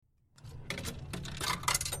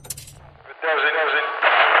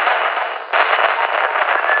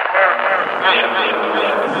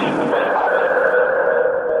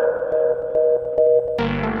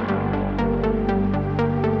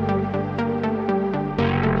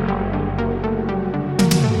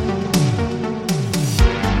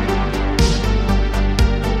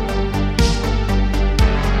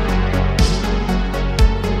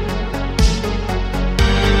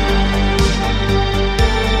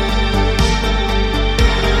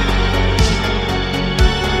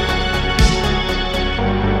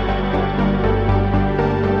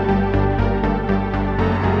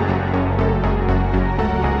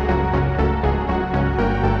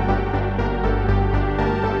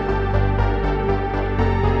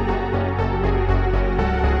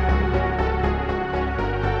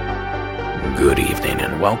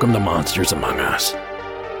welcome to Monsters Among Us.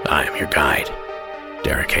 I am your guide,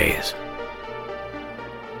 Derek Hayes.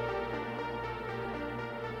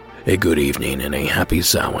 A good evening and a happy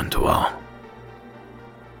Samhain to all.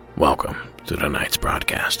 Welcome to tonight's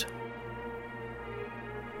broadcast.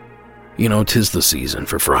 You know, 'tis the season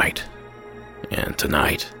for fright, and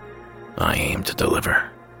tonight, I aim to deliver.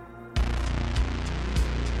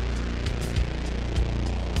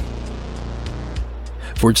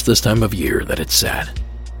 For it's this time of year that it's said,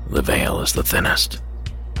 the veil is the thinnest.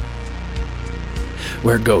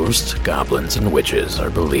 Where ghosts, goblins, and witches are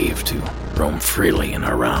believed to roam freely in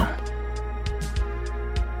our realm.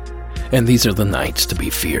 And these are the nights to be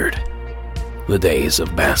feared. The days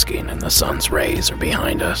of basking in the sun's rays are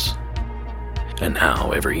behind us. And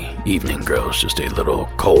now every evening grows just a little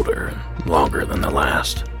colder and longer than the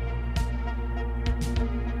last.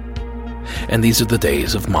 And these are the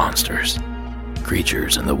days of monsters,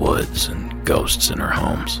 creatures in the woods, and ghosts in our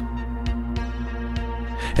homes.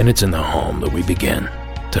 And it's in the home that we begin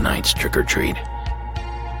tonight's trick-or-treat.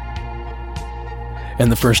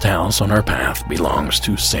 And the first house on our path belongs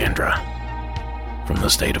to Sandra, from the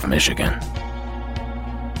state of Michigan.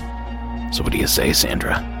 So what do you say,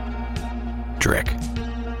 Sandra? Trick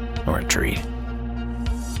or a treat?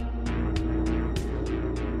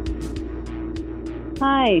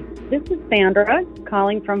 Hi, this is Sandra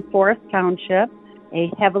calling from Forest Township, a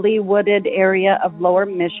heavily wooded area of Lower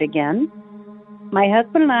Michigan. My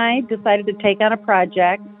husband and I decided to take on a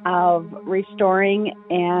project of restoring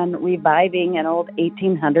and reviving an old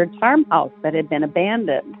 1800s farmhouse that had been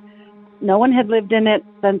abandoned. No one had lived in it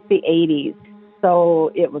since the 80s,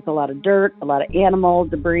 so it was a lot of dirt, a lot of animal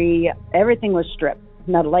debris. Everything was stripped.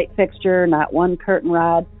 Not a light fixture, not one curtain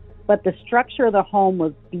rod, but the structure of the home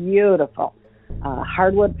was beautiful.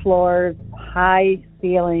 Hardwood floors, high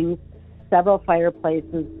ceilings, several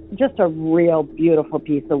fireplaces, just a real beautiful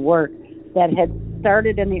piece of work that had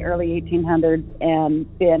started in the early 1800s and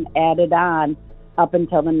been added on up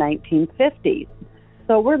until the 1950s.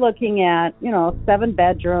 So we're looking at, 7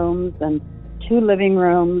 bedrooms and 2 living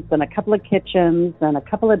rooms and a couple of kitchens and a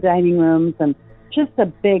couple of dining rooms and just a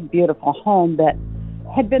big, beautiful home that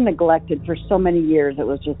had been neglected for so many years. It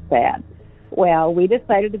was just sad. Well, we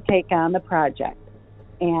decided to take on the project,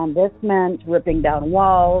 and this meant ripping down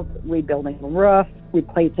walls, rebuilding the roof,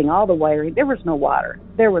 replacing all the wiring. There was no water.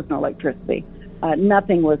 There was no electricity.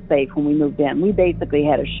 Nothing was safe when we moved in. We basically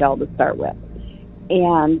had a shell to start with.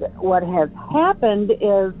 And what has happened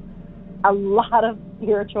is a lot of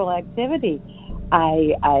spiritual activity.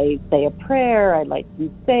 I say a prayer, I light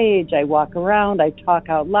some sage, I walk around, I talk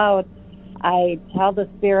out loud. I tell the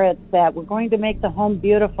spirits that we're going to make the home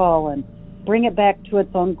beautiful and bring it back to its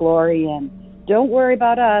own glory, and don't worry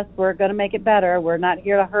about us. We're going to make it better. We're not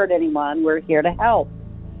here to hurt anyone. We're here to help.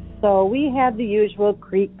 So we had the usual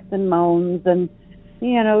creaks and moans and,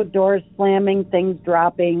 doors slamming, things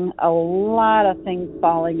dropping, a lot of things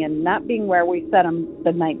falling and not being where we set them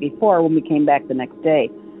the night before when we came back the next day.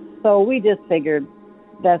 So we just figured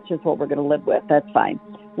that's just what we're going to live with. That's fine.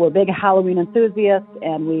 We're big Halloween enthusiasts,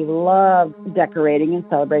 and we love decorating and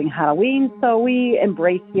celebrating Halloween, so we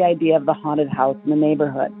embraced the idea of the haunted house in the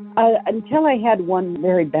neighborhood. Until I had one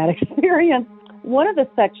very bad experience. One of the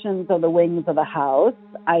sections of the wings of the house,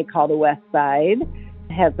 I call the west side,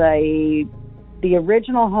 has the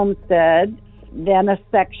original homestead, then a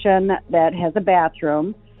section that has a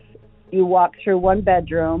bathroom. You walk through one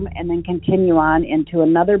bedroom and then continue on into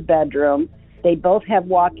another bedroom. They both have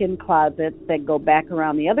walk-in closets that go back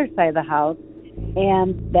around the other side of the house,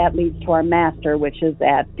 and that leads to our master, which is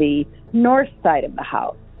at the north side of the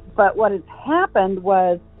house. But what has happened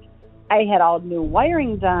was I had all new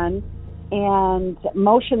wiring done and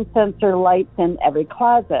motion sensor lights in every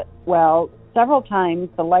closet. Well, several times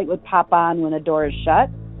the light would pop on when the door is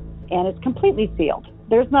shut, and it's completely sealed.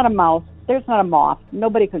 There's not a mouse, there's not a moth,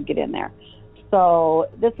 nobody could get in there. So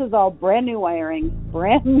this is all brand new wiring,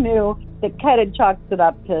 brand new. It kind of chalks it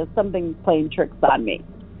up to something playing tricks on me.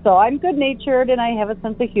 So I'm good-natured and I have a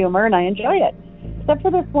sense of humor and I enjoy it. Except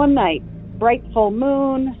for this one night, bright full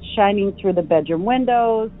moon shining through the bedroom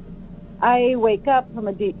windows. I wake up from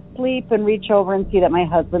a deep sleep and reach over and see that my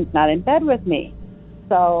husband's not in bed with me.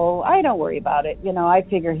 So I don't worry about it. I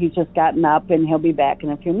figure he's just gotten up and he'll be back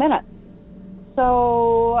in a few minutes.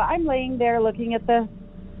 So I'm laying there looking at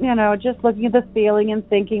just looking at the ceiling and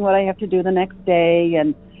thinking what I have to do the next day.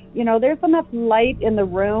 And, there's enough light in the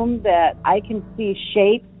room that I can see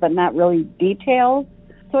shapes, but not really details.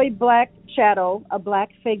 So a black shadow, a black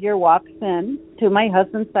figure walks in to my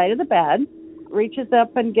husband's side of the bed, reaches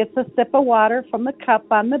up and gets a sip of water from the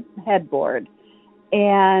cup on the headboard.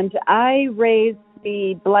 And I raise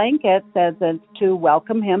the blankets as it's to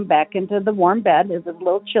welcome him back into the warm bed. It was a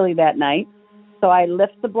little chilly that night. So I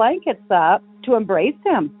lift the blankets up to embrace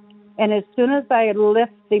him. And as soon as I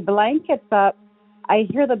lift the blankets up, I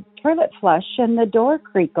hear the toilet flush and the door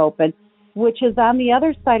creak open, which is on the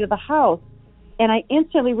other side of the house. And I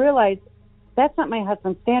instantly realize that's not my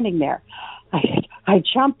husband standing there. I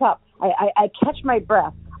jump up. I catch my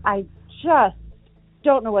breath. I just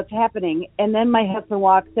don't know what's happening. And then my husband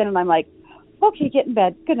walks in, and I'm like, okay, get in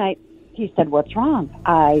bed. Good night. He said, what's wrong?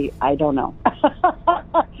 I don't know.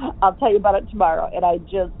 I'll tell you about it tomorrow. And I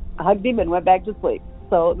just hugged him and went back to sleep.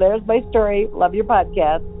 So there's my story. Love your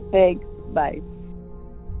podcast. Thanks. Bye.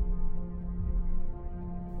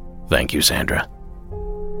 Thank you, Sandra.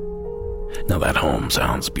 Now that home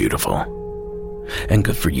sounds beautiful. And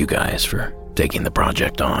good for you guys for taking the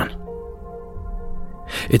project on.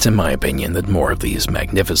 It's in my opinion that more of these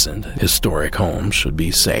magnificent, historic homes should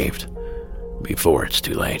be saved before it's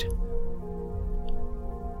too late.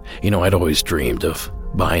 You know, I'd always dreamed of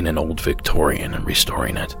buying an old Victorian and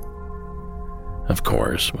restoring it. Of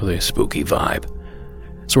course, with a spooky vibe.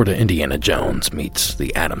 Sort of Indiana Jones meets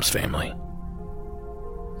the Addams Family.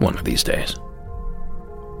 One of these days.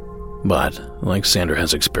 But, like Sandra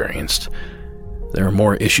has experienced, there are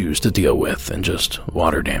more issues to deal with than just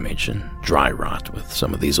water damage and dry rot with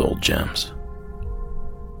some of these old gems.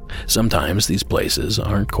 Sometimes these places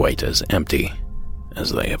aren't quite as empty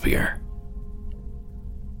as they appear.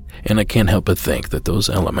 And I can't help but think that those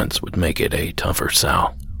elements would make it a tougher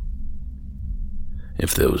sell.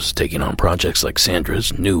 If those taking on projects like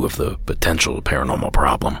Sandra's knew of the potential paranormal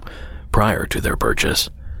problem prior to their purchase,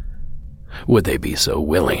 would they be so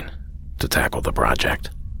willing to tackle the project?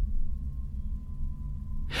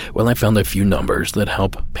 Well, I found a few numbers that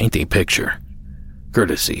help paint a picture,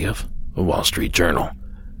 courtesy of the Wall Street Journal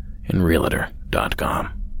and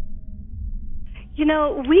Realtor.com. You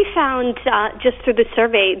know, we found just through the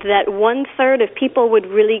survey that 1/3 of people would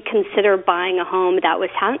really consider buying a home that was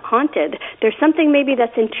haunted. There's something maybe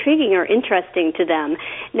that's intriguing or interesting to them.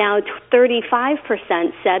 Now,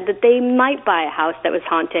 35% said that they might buy a house that was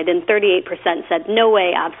haunted, and 38% said, no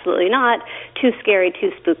way, absolutely not, too scary,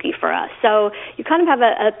 too spooky for us. So you kind of have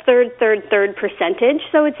a third percentage.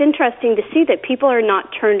 So it's interesting to see that people are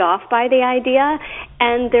not turned off by the idea,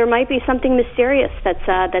 and there might be something mysterious that's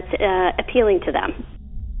appealing to them.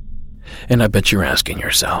 And I bet you're asking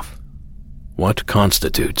yourself, what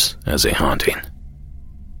constitutes as a haunting?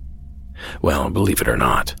 Well, believe it or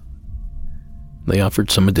not, they offered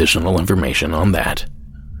some additional information on that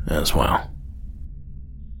as well.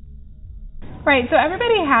 Right, so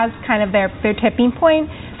everybody has kind of their tipping point.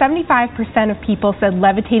 75% of people said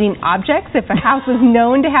levitating objects. If a house was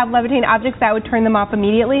known to have levitating objects, that would turn them off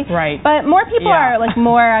immediately. Right. But more people are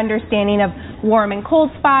more understanding of warm and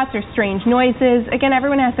cold spots or strange noises. Again,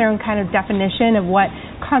 everyone has their own kind of definition of what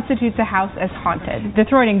constitutes a house as haunted. They're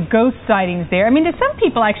throwing in ghost sightings there. I mean, some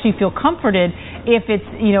people actually feel comforted if it's,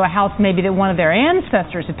 a house maybe that one of their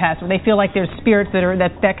ancestors had passed, where they feel like there's spirits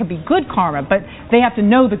that could be good karma, but they have to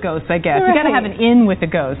know the ghosts, I guess. Right. You got to have an in with the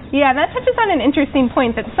ghost. Yeah, that touches on an interesting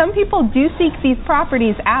point that some people do seek these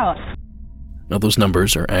properties out. Now, those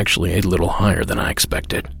numbers are actually a little higher than I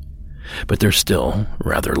expected, but they're still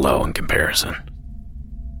rather low in comparison.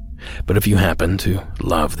 But if you happen to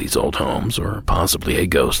love these old homes, or possibly a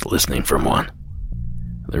ghost listening from one,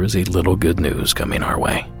 there is a little good news coming our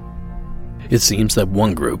way. It seems that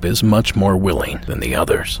one group is much more willing than the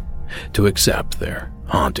others to accept their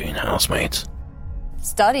haunting housemates.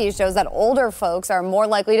 Study shows that older folks are more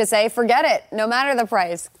likely to say, forget it, no matter the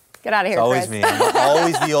price. Get out of here, It's always Chris. me. I'm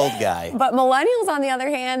always the old guy. But millennials, on the other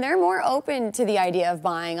hand, they're more open to the idea of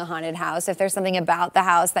buying a haunted house if there's something about the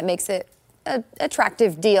house that makes it an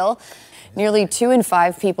attractive deal. Nearly 2 in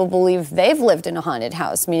 5 people believe they've lived in a haunted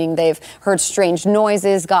house, meaning they've heard strange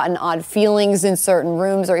noises, gotten odd feelings in certain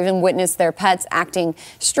rooms, or even witnessed their pets acting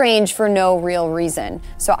strange for no real reason.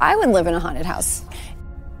 So I would live in a haunted house.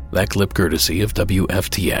 That clip courtesy of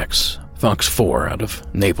WFTX, Fox 4 out of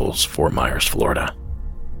Naples, Fort Myers, Florida.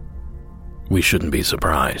 We shouldn't be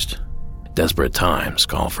surprised. Desperate times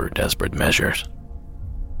call for desperate measures.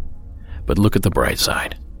 But look at the bright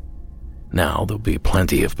side. Now there'll be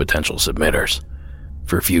plenty of potential submitters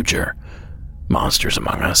for future Monsters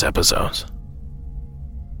Among Us episodes.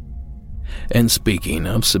 And speaking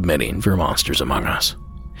of submitting for Monsters Among Us,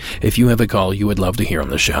 if you have a call you would love to hear on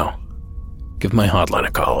the show, give my hotline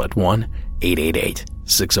a call at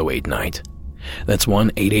 1-888-608-NIGHT. That's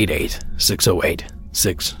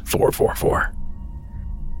 1-888-608-6444.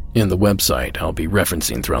 And the website I'll be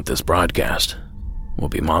referencing throughout this broadcast will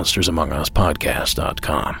be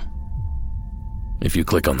monstersamonguspodcast.com. If you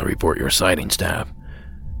click on the Report Your Sightings tab,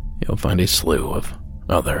 you'll find a slew of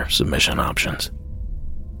other submission options.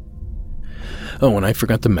 Oh, and I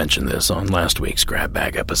forgot to mention this on last week's Grab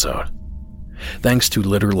Bag episode. Thanks to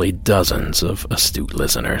literally dozens of astute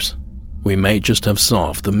listeners, we may just have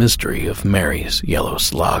solved the mystery of Mary's yellow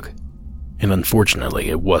slug. And unfortunately,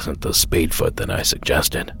 it wasn't the spadefoot that I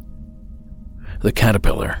suggested. The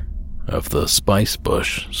caterpillar of the spice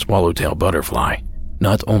bush swallowtail butterfly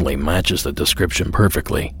not only matches the description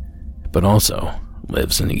perfectly, but also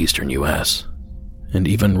lives in the eastern U.S. and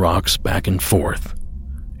even rocks back and forth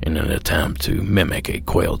in an attempt to mimic a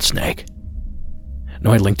coiled snake.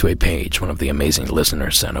 Now I linked to a page one of the amazing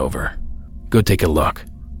listeners sent over. Go take a look.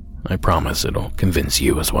 I promise it'll convince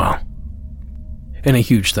you as well. And a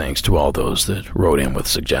huge thanks to all those that wrote in with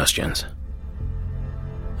suggestions.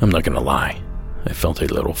 I'm not gonna lie, I felt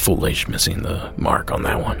a little foolish missing the mark on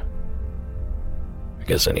that one. I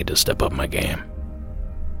guess I need to step up my game.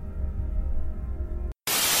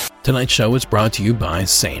 Tonight's show is brought to you by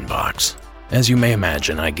SaneBox. As you may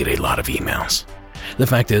imagine, I get a lot of emails. The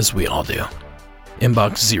fact is, we all do.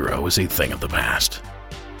 Inbox zero is a thing of the past.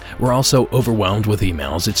 We're also overwhelmed with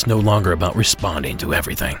emails. It's no longer about responding to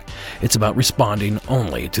everything. It's about responding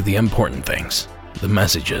only to the important things, the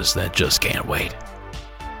messages that just can't wait.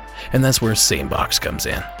 And that's where SaneBox comes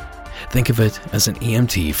in. Think of it as an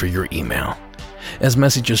EMT for your email. As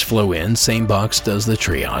messages flow in, SaneBox does the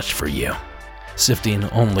triage for you, sifting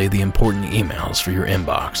only the important emails for your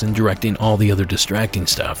inbox and directing all the other distracting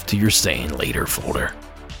stuff to your Sane Later folder,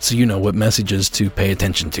 so you know what messages to pay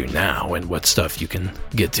attention to now and what stuff you can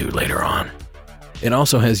get to later on. It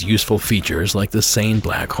also has useful features like the Sane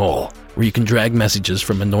Black Hole, where you can drag messages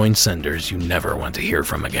from annoying senders you never want to hear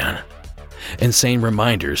from again, and Sane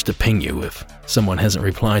reminders to ping you if someone hasn't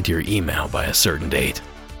replied to your email by a certain date.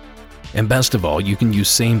 And best of all, you can use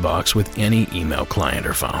SaneBox with any email client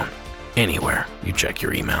or phone, anywhere you check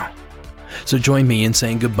your email. So join me in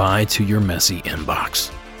saying goodbye to your messy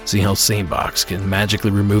inbox. See how SaneBox can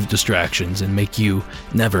magically remove distractions and make you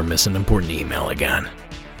never miss an important email again.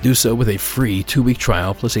 Do so with a free 2-week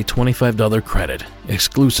trial plus a $25 credit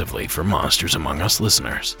exclusively for Monsters Among Us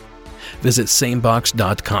listeners. Visit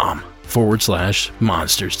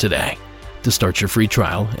sanebox.com/monsters today to start your free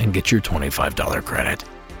trial and get your $25 credit.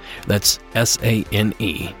 That's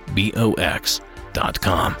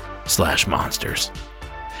sanebox.com/monsters.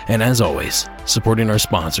 And as always, supporting our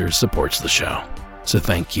sponsors supports the show. So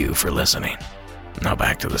thank you for listening. Now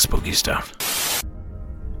back to the spooky stuff.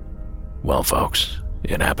 Well, folks,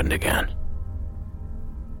 it happened again.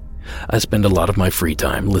 I spend a lot of my free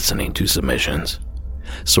time listening to submissions,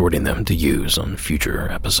 sorting them to use on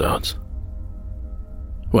future episodes.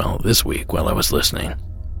 Well, this week while I was listening,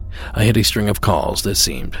 I had a string of calls that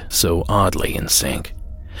seemed so oddly in sync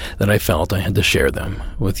that I felt I had to share them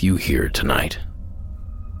with you here tonight.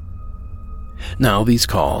 Now, these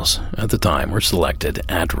calls, at the time, were selected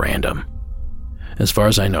at random. As far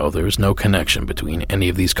as I know, there is no connection between any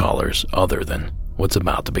of these callers other than what's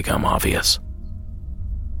about to become obvious.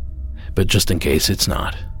 But just in case it's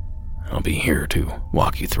not, I'll be here to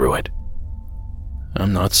walk you through it.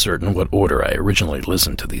 I'm not certain what order I originally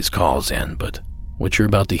listened to these calls in, but what you're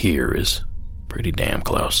about to hear is pretty damn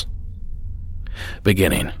close.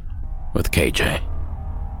 Beginning with KJ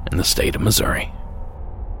in the state of Missouri.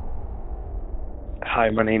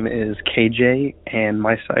 Hi, my name is KJ, and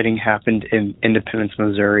my sighting happened in Independence,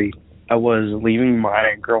 Missouri. I was leaving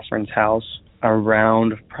my girlfriend's house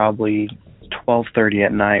around probably 12:30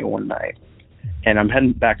 at night one night, and I'm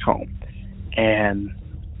heading back home. And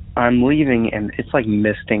I'm leaving, and it's like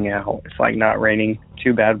misting out. It's like not raining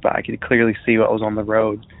too bad, but I could clearly see what was on the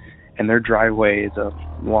road. And their driveway is a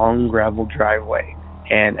long gravel driveway.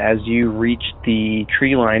 And as you reach the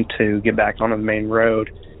tree line to get back onto the main road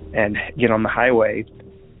and get on the highway,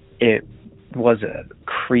 it was a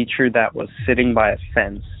creature that was sitting by a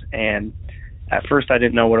fence. And at first I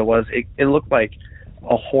didn't know what it was. It looked like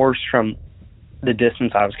a horse from the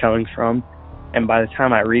distance I was coming from. And by the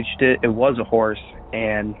time I reached it, it was a horse.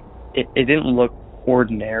 And it didn't look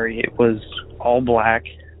ordinary. It was all black,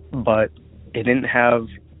 but it didn't have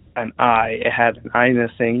an eye. It had an eye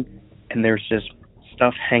missing, and there's just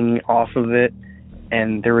stuff hanging off of it,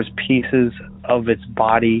 and there was pieces of its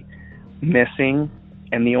body missing,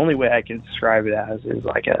 and the only way I can describe it as is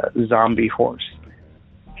like a zombie horse.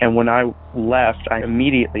 And when I left, I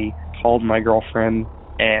immediately called my girlfriend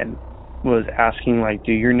and was asking, like,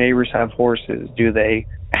 do your neighbors have horses? Do they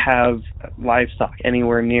have livestock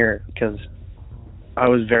anywhere near? Because I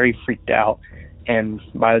was very freaked out. And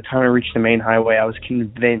by the time I reached the main highway, I was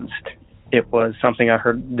convinced it was something I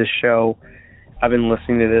heard the show. I've been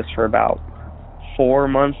listening to this for about 4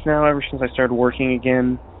 months now, ever since I started working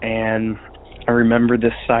again, and I remember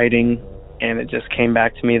this sighting, and it just came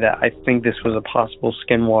back to me that I think this was a possible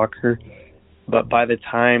skinwalker. But by the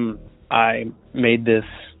time I made this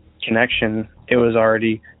connection, it was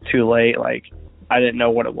already too late. Like, I didn't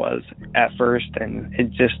know what it was at first, and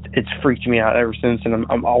it's freaked me out ever since, and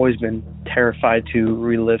I'm always been terrified to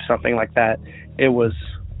relive something like that. It was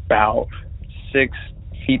about 6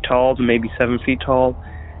 feet tall to maybe 7 feet tall,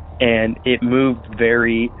 and it moved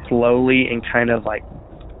very slowly and kind of like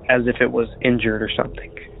as if it was injured or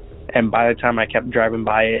something. And by the time I kept driving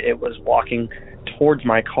by it, it was walking towards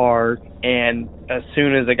my car, and as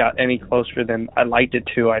soon as it got any closer than I liked it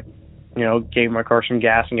to, I gave my car some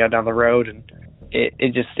gas and got down the road, and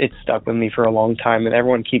it stuck with me for a long time. And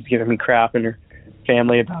everyone keeps giving me crap in her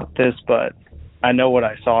family about this, but I know what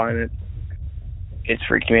I saw, and it's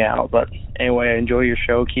freaked me out. But anyway, I enjoy your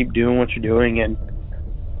show. Keep doing what you're doing, and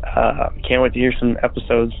can't wait to hear some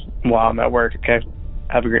episodes while I'm at work. Okay,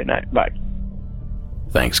 have a great night. Bye.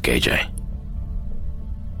 Thanks, KJ.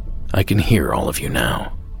 I can hear all of you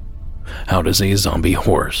now. How does a zombie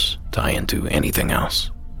horse tie into anything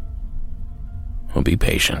else? Well, be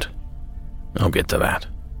patient. I'll get to that.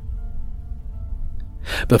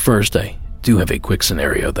 But first, I do have a quick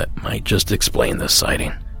scenario that might just explain this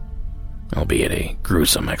sighting, albeit a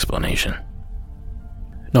gruesome explanation.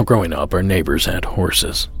 Now, growing up, our neighbors had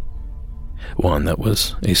horses. One that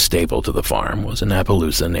was a staple to the farm was an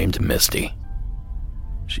Appaloosa named Misty.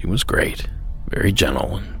 She was great, very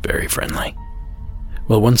gentle and very friendly.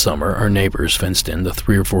 Well, one summer, our neighbors fenced in the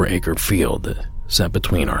 3 or 4 acre field that sat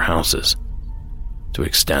between our houses to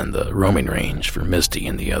extend the roaming range for Misty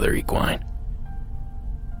and the other equine.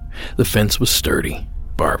 The fence was sturdy,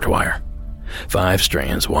 barbed wire, 5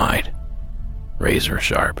 strands wide, razor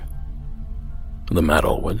sharp. The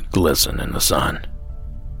metal would glisten in the sun.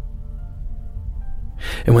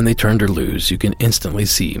 And when they turned her loose, you can instantly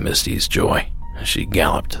see Misty's joy as she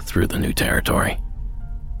galloped through the new territory.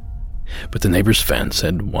 But the neighbor's fence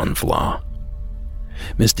had one flaw.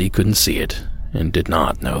 Misty couldn't see it and did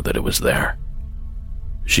not know that it was there.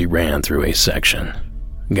 She ran through a section,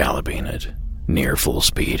 galloping at near full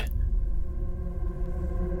speed.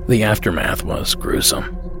 The aftermath was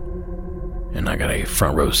gruesome, and I got a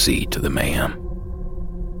front row seat to the mayhem,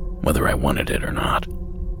 whether I wanted it or not.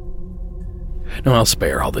 Now, I'll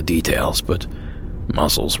spare all the details, but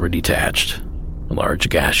muscles were detached, large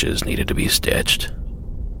gashes needed to be stitched.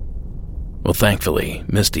 Well, thankfully,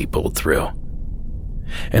 Misty pulled through.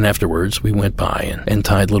 And afterwards, we went by and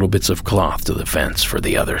tied little bits of cloth to the fence for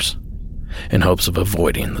the others, in hopes of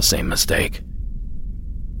avoiding the same mistake.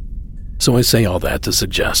 So I say all that to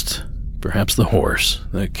suggest perhaps the horse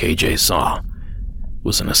that KJ saw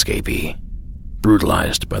was an escapee,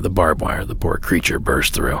 brutalized by the barbed wire the poor creature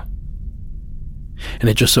burst through. And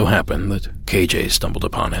it just so happened that KJ stumbled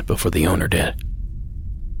upon it before the owner did.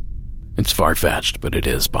 It's far-fetched, but it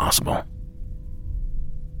is possible.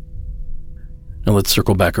 Now let's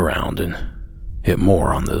circle back around and hit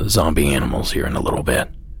more on the zombie animals here in a little bit.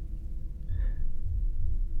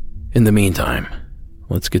 In the meantime,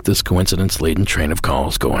 let's get this coincidence-laden train of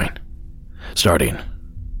calls going, starting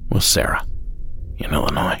with Sarah in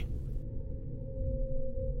Illinois.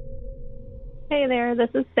 Hey there, this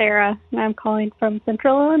is Sarah, and I'm calling from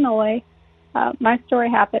Central Illinois. My story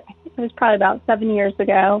happened, it was probably about 7 years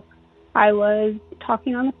ago. I was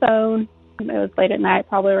talking on the phone. It was late at night,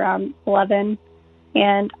 probably around 11.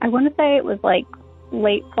 And I want to say it was like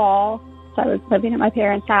late fall. So I was living at my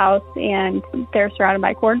parents' house, and they're surrounded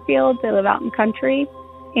by cornfields. They live out in the country.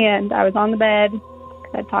 And I was on the bed,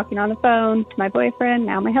 talking on the phone to my boyfriend,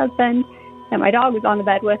 now my husband. And my dog was on the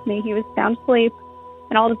bed with me. He was sound asleep.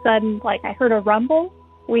 And all of a sudden, I heard a rumble.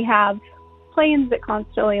 We have planes that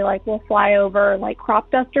constantly, will fly over,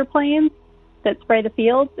 crop duster planes that spray the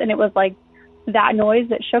fields. And it was that noise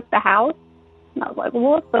that shook the house. And I was like,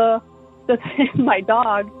 what the? So my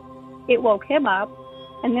dog, it woke him up.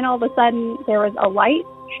 And then all of a sudden, there was a light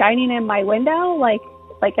shining in my window, like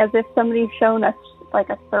as if somebody shone us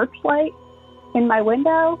a searchlight in my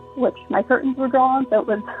window, which my curtains were drawn, so it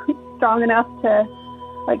was strong enough to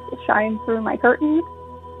shine through my curtains.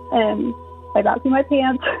 And I got through my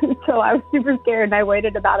pants, so I was super scared, and I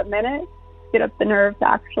waited about a minute to get up the nerve to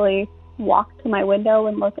actually walk to my window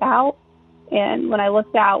and look out. And when I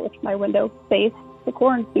looked out, which my window faced the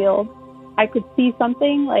cornfield, I could see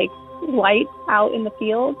something light out in the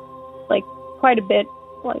field, quite a bit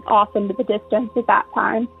off into the distance at that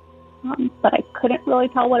time. But I couldn't really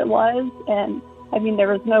tell what it was. And I mean,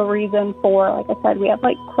 there was no reason for, like I said, we have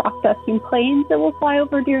crop dusting planes that will fly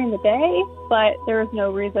over during the day, but there was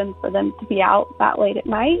no reason for them to be out that late at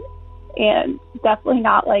night. and definitely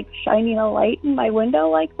not like shining a light in my window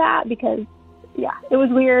like that because, yeah, it was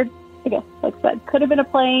weird. I guess, like I said, could have been a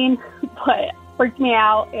plane, but freaked me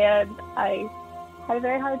out, and I had a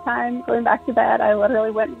very hard time going back to bed. I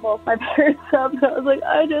literally went and woke my parents up, and I was like,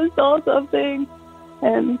 I just saw something.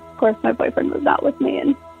 And, of course, my boyfriend was not with me,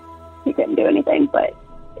 and he couldn't do anything, but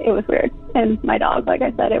it was weird. And my dog, like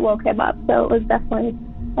I said, it woke him up, so it was definitely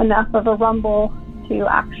enough of a rumble to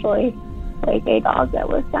actually wake a dog that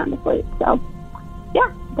was sound asleep. So,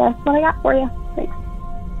 yeah, that's what I got for you. Thanks.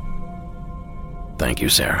 Thank you,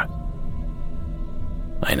 Sarah.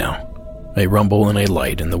 I know. A rumble and a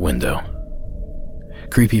light in the window.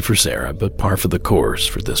 Creepy for Sarah, but par for the course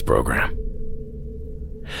for this program.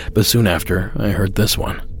 But soon after, I heard this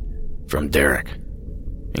one from Derek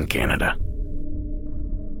in Canada.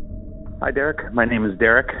 Hi, Derek. My name is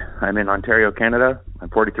Derek. I'm in Ontario, Canada. I'm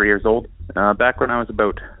 43 years old. Back when I was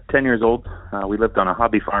about 10 years old, we lived on a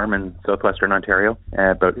hobby farm in southwestern Ontario,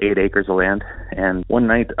 about 8 acres of land. And one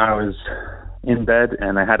night I was in bed,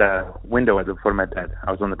 and I had a window at the foot of my bed.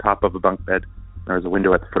 I was on the top of a bunk bed. There was a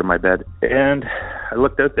window at the foot of my bed. And I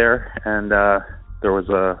looked out there, and there was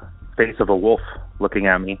a face of a wolf looking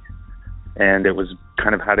at me. And it was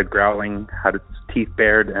kind of had a growling, had its teeth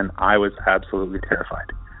bared, and I was absolutely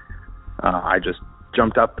terrified. I just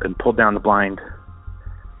jumped up and pulled down the blind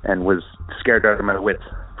and was scared out of my wits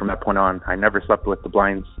from that point on. I never slept with the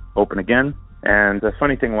blinds open again. And the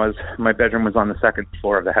funny thing was, my bedroom was on the second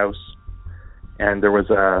floor of the house. And there was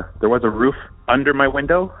a roof under my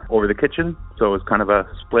window over the kitchen, so it was kind of a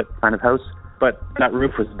split kind of house. But that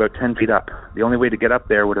roof was about 10 feet up. The only way to get up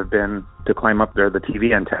there would have been to climb up there, the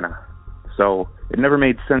TV antenna. So it never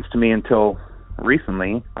made sense to me until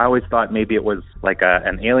recently. I always thought maybe it was like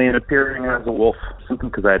an alien appearing as a wolf, something,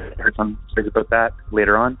 because I had heard some stories about that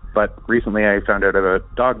later on. But recently I found out about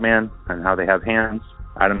Dogman and how they have hands.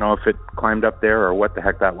 I don't know if it climbed up there or what the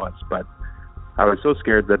heck that was, but I was so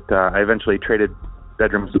scared that I eventually traded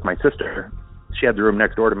bedrooms with my sister. She had the room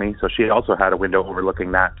next door to me, so she also had a window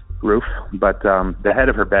overlooking that roof, but the head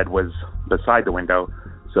of her bed was beside the window,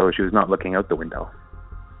 so she was not looking out the window.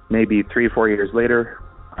 Maybe 3 or 4 years later,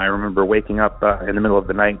 I remember waking up in the middle of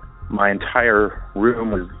the night. My entire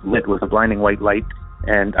room was lit with a blinding white light,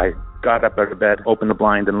 and I got up out of bed, opened the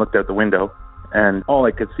blind, and looked out the window, and all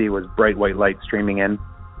I could see was bright white light streaming in.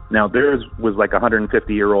 Now, theirs was like a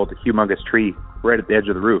 150-year-old humongous tree right at the edge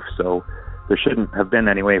of the roof, so there shouldn't have been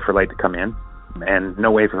any way for light to come in, and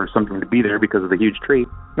no way for something to be there because of the huge tree.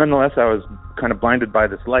 Nonetheless, I was kind of blinded by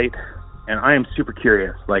this light, and I am super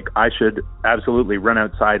curious. Like, I should absolutely run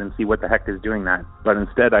outside and see what the heck is doing that. But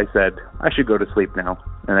instead, I said, I should go to sleep now.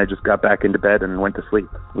 And I just got back into bed and went to sleep,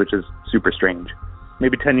 which is super strange.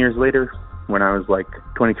 Maybe 10 years later, when I was like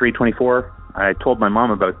 23, 24, I told my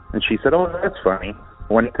mom about it, and she said, oh, that's funny.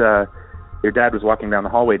 When your dad was walking down the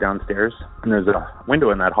hallway downstairs, and there's a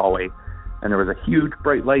window in that hallway, and there was a huge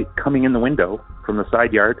bright light coming in the window from the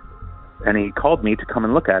side yard, and he called me to come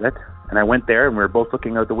and look at it, and I went there, and we were both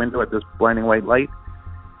looking out the window at this blinding white light,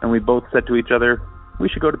 and we both said to each other, we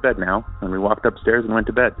should go to bed now, and we walked upstairs and went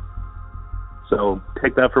to bed. So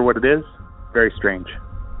take that for what it is. Very strange,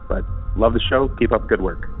 but love the show. Keep up good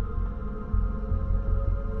work.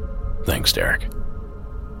 Thanks, Derek.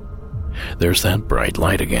 There's that bright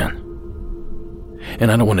light again.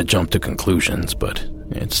 And I don't want to jump to conclusions, but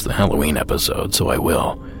it's the Halloween episode, so I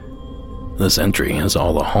will. This entry has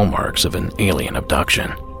all the hallmarks of an alien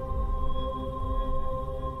abduction.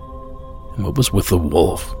 And what was with the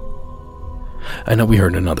wolf? I know we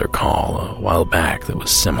heard another call a while back that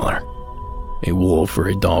was similar. A wolf or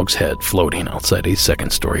a dog's head floating outside a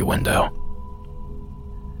second-story window.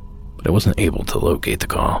 But I wasn't able to locate the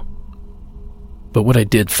call. But what I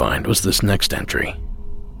did find was this next entry.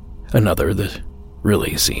 Another that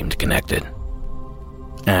really seemed connected.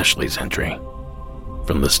 Ashley's entry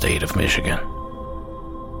from the state of Michigan.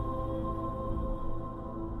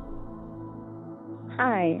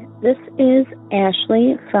 Hi, this is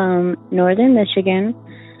Ashley from Northern Michigan,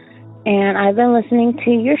 and I've been listening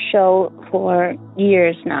to your show for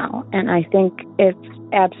years now, and I think it's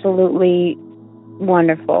absolutely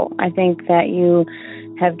wonderful. I think that you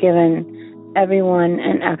have given everyone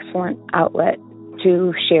an excellent outlet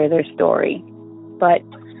to share their story. But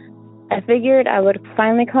I figured I would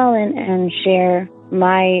finally call in and share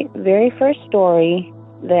my very first story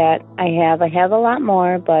that I have. I have a lot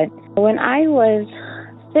more, but when I was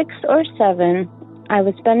 6 or 7, I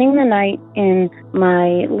was spending the night in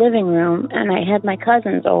my living room, and I had my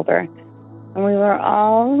cousins over, and we were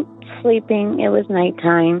all sleeping. It was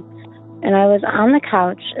nighttime, and I was on the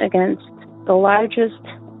couch against the largest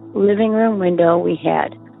living room window we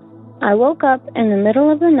had. I woke up in the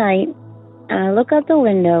middle of the night and I look out the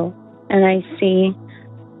window, and I see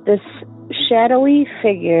this shadowy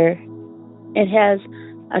figure. It has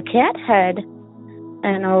a cat head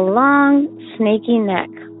and a long, snaky neck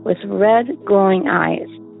with red, glowing eyes.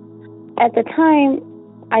 At the time,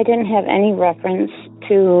 I didn't have any reference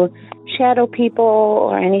to shadow people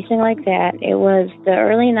or anything like that. It was the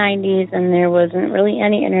early 90s, and there wasn't really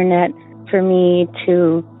any internet for me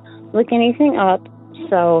to look anything up,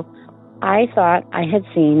 so I thought I had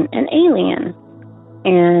seen an alien.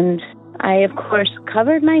 And I, of course,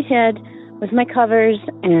 covered my head with my covers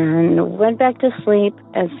and went back to sleep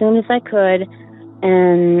as soon as I could.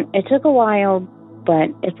 And it took a while, but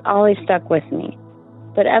it's always stuck with me.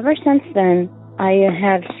 But ever since then, I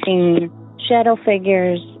have seen shadow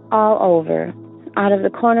figures all over, out of the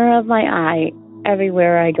corner of my eye,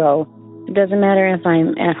 everywhere I go. It doesn't matter if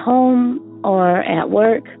I'm at home or at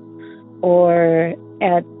work or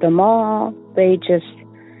at the mall. They just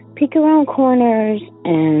peek around corners,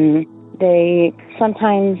 and they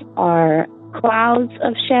sometimes are clouds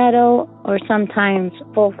of shadow or sometimes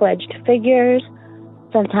full-fledged figures.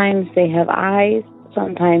 Sometimes they have eyes,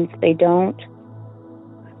 sometimes they don't.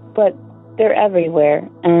 But they're everywhere,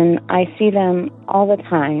 and I see them all the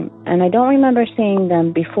time. And I don't remember seeing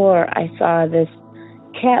them before I saw this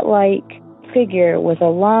cat-like figure with a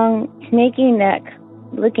long, snaky neck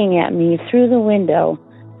looking at me through the window.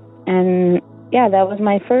 And yeah, that was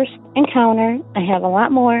my first encounter. I have a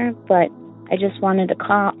lot more, but I just wanted to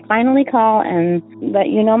finally call and let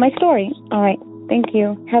you know my story. All right, thank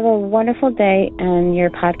you. Have a wonderful day, and your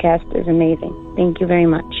podcast is amazing. Thank you very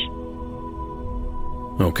much.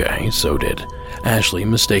 Okay, so did Ashley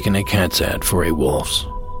mistaken a cat's head for a wolf's?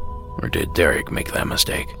 Or did Derek make that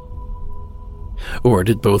mistake? Or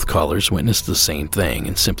did both callers witness the same thing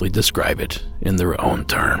and simply describe it in their own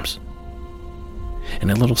terms?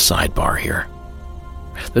 And a little sidebar here.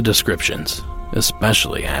 The descriptions,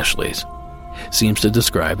 especially Ashley's, seems to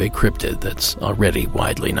describe a cryptid that's already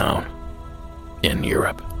widely known in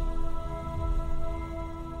Europe.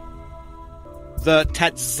 The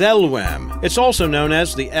Tatzelwem. It's also known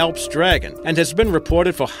as the Alps dragon and has been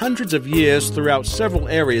reported for hundreds of years throughout several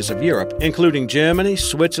areas of Europe, including Germany,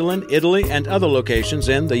 Switzerland, Italy, and other locations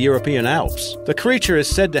in the European Alps. The creature is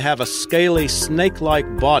said to have a scaly,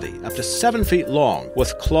 snake-like body up to 7 feet long,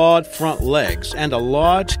 with clawed front legs and a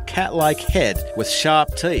large cat-like head with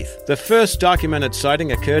sharp teeth. The first documented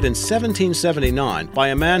sighting occurred in 1779 by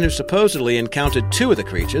a man who supposedly encountered 2 of the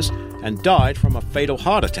creatures and died from a fatal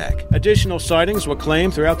heart attack. Additional sightings were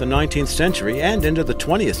claimed throughout the 19th century and into the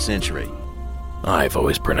 20th century. I've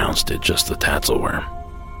always pronounced it just the Tatzelworm,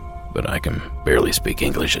 but I can barely speak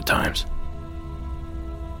English at times.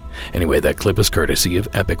 Anyway, that clip is courtesy of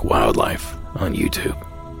Epic Wildlife on YouTube.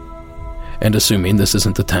 And assuming this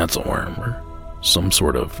isn't the Tatzelworm or some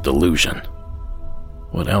sort of delusion,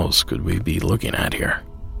 what else could we be looking at here?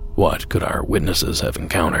 What could our witnesses have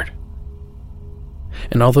encountered?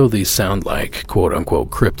 And although these sound like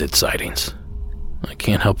quote-unquote cryptid sightings, I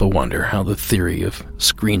can't help but wonder how the theory of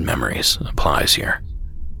screen memories applies here.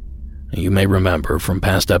 You may remember from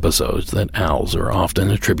past episodes that owls are often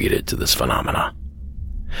attributed to this phenomena,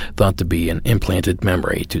 thought to be an implanted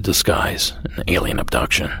memory to disguise an alien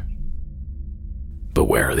abduction. But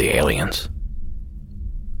where are the aliens?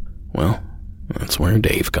 Well, that's where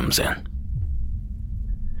Dave comes in.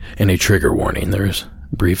 In a trigger warning, there's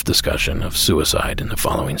brief discussion of suicide in the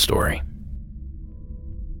following story.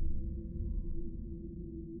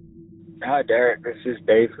 Hi, Derek. This is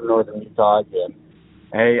Dave from Northern Utah again.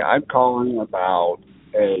 Hey, I'm calling about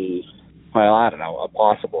a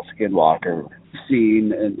possible skinwalker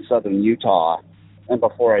scene in southern Utah. And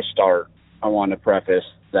before I start, I want to preface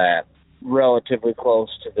that relatively close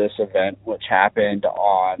to this event, which happened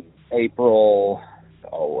on April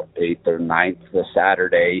 8th or 9th, the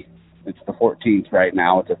Saturday. It's the 14th right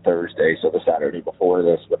now. It's a Thursday, so the Saturday before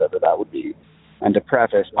this, whatever that would be. And to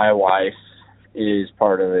preface, my wife is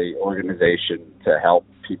part of the organization to help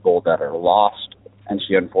people that are lost, and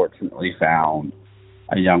she unfortunately found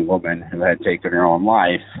a young woman who had taken her own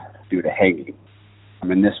life due to hanging. I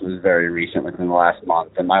mean, this was very recent, within the last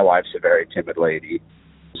month, and my wife's a very timid lady,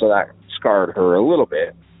 so that scarred her a little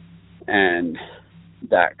bit, and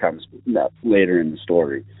that comes later in the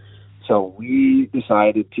story. So we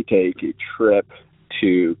decided to take a trip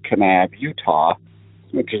to Kanab, Utah,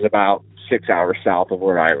 which is about 6 hours south of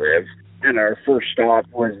where I live. And our first stop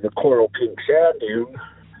was the Coral Pink Sand Dune.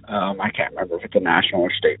 I can't remember if it's a national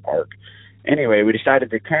or state park. Anyway, we decided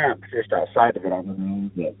to camp just outside of it on the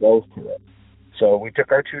road that goes to it. So we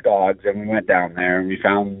took our 2 dogs and we went down there and we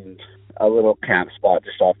found a little camp spot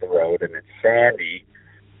just off the road, and it's sandy.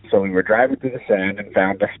 So we were driving through the sand and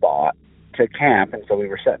found a spot. to camp, and so we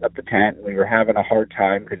were setting up the tent, and we were having a hard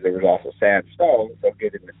time because there was also sandstone, so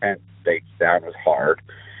getting the tent stakes down was hard.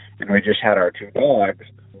 And we just had our 2 dogs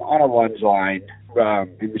on a lunge line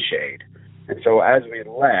in the shade. And so as we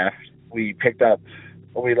left, we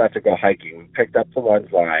left to go hiking. We picked up the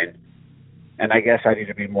lunge line, and I guess I need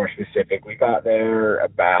to be more specific. We got there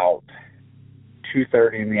about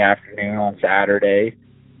 2:30 in the afternoon on Saturday.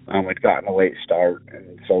 We'd gotten a late start,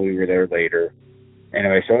 and so we were there later.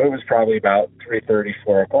 Anyway, so it was probably about 3:30,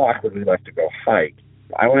 4 o'clock when we left to go hike.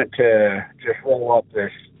 I went to just roll up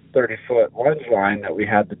this 30-foot lunge line that we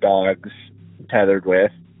had the dogs tethered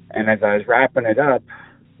with, and as I was wrapping it up,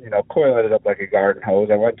 coiling it up like a garden hose,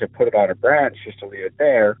 I went to put it on a branch just to leave it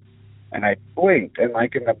there, and I blinked, and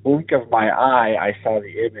like in the blink of my eye, I saw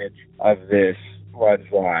the image of this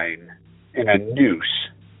lunge line in a noose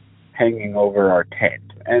hanging over our tent,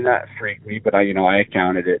 and that freaked me, but I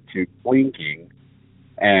accounted it to blinking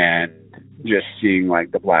and just seeing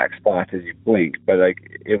like the black spots as you blink, but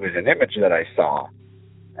like it was an image that I saw.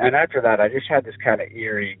 And after that, I just had this kind of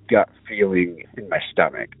eerie gut feeling in my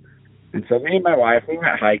stomach. And so me and my wife, we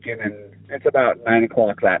went hiking, and it's about 9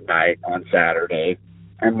 o'clock that night on Saturday,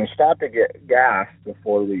 and we stopped to get gas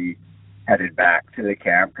before we headed back to the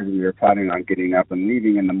camp because we were planning on getting up and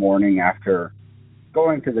leaving in the morning after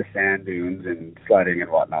going to the sand dunes and sledding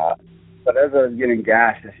and whatnot. But as I was getting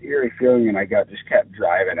gas, this eerie feeling in my gut just kept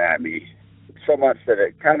driving at me so much that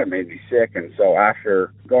it kind of made me sick. And so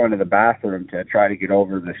after going to the bathroom to try to get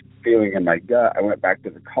over this feeling in my gut, I went back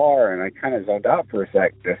to the car, and I kind of zoned out for a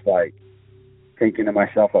sec, just like thinking to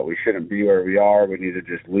myself that we shouldn't be where we are, we need to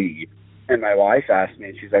just leave. And my wife asked me,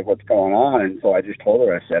 and she's like, what's going on? And so I just told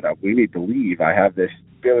her, I said, we need to leave. I have this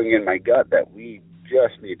feeling in my gut that we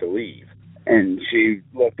just need to leave. And she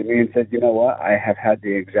looked at me and said, you know what, I have had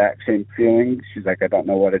the exact same feeling. She's like, I don't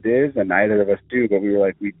know what it is, and neither of us do, but we were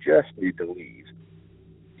like, we just need to leave.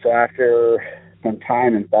 So after some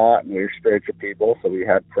time and thought, and we were spiritual people, so we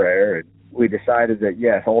had prayer, and we decided that,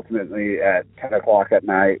 yes, ultimately at 10 o'clock at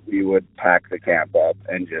night, we would pack the camp up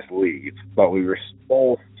and just leave. But we were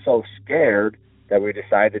both so scared that we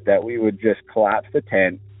decided that we would just collapse the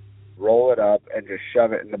tent, roll it up, and just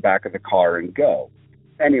shove it in the back of the car and go.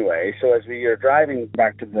 Anyway, so as we were driving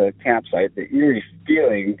back to the campsite, the eerie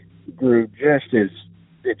feeling grew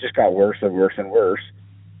it just got worse and worse and worse.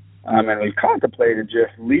 And we contemplated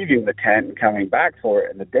just leaving the tent and coming back for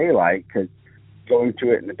it in the daylight, because going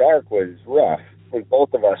to it in the dark was rough.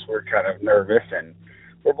 Both of us were kind of nervous, and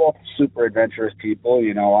we're both super adventurous people.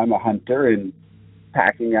 I'm a hunter and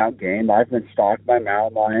packing out game. I've been stalked by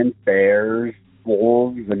mountain lions, bears,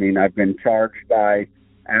 wolves. I've been charged by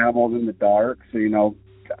animals in the dark, so,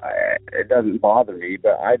 it doesn't bother me,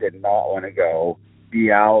 but I did not want to go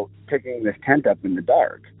be out picking this tent up in the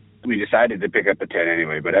dark. We decided to pick up the tent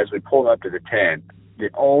anyway, but as we pulled up to the tent, the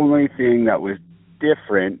only thing that was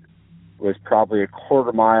different was probably a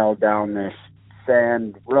quarter mile down this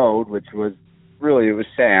sand road, which was really, it was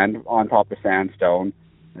sand on top of sandstone.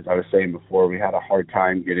 As I was saying before, we had a hard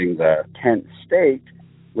time getting the tent staked,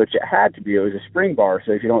 which it had to be. It was a spring bar,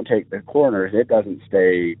 so if you don't take the corners, it doesn't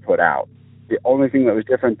stay put out. The only thing that was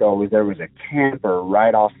different, though, was there was a camper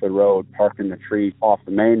right off the road, parked in the tree off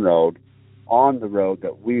the main road, on the road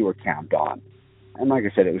that we were camped on. And like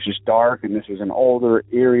I said, it was just dark, and this was an older,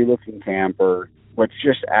 eerie-looking camper, which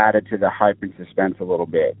just added to the hype and suspense a little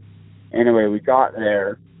bit. Anyway, we got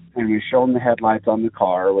there, and we shone the headlights on the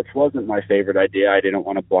car, which wasn't my favorite idea. I didn't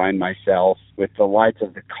want to blind myself with the lights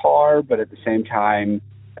of the car, but at the same time,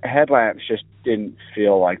 headlamps just didn't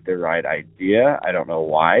feel like the right idea. I don't know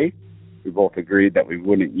why. We both agreed that we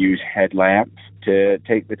wouldn't use headlamps to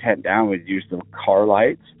take the tent down. We'd use the car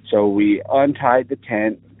lights. So we untied the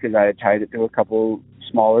tent because I had tied it to a couple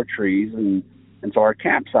smaller trees, and so our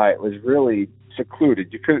campsite was really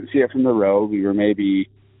secluded. You couldn't see it from the road. We were maybe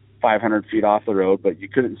 500 feet off the road, but you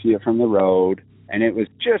couldn't see it from the road. And it was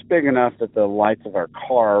just big enough that the lights of our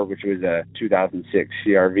car, which was a 2006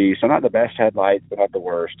 CRV, so not the best headlights, but not the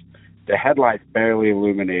worst, the headlights barely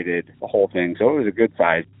illuminated the whole thing, so it was a good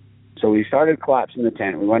size. So we started collapsing the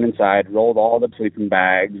tent. We went inside, rolled all the sleeping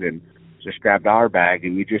bags, and just grabbed our bag,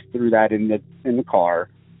 and we just threw that in the car.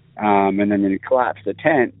 And then we collapsed the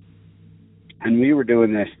tent, and we were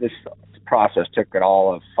doing this process took it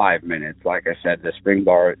all of 5 minutes. Like I said, the spring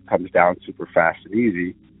bar comes down super fast and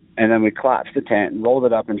easy. And then we collapsed the tent and rolled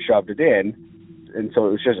it up and shoved it in. And so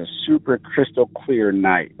it was just a super crystal clear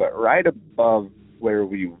night. But right above where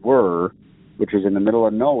we were, which was in the middle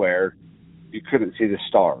of nowhere, you couldn't see the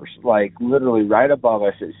stars. Like literally right above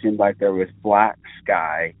us, it seemed like there was black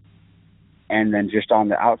sky. And then just on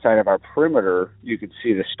the outside of our perimeter, you could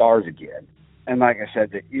see the stars again. And like I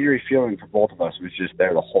said, the eerie feeling for both of us was just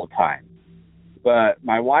there the whole time. But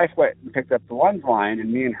my wife went and picked up the lunge line,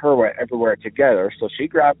 and me and her went everywhere together. So she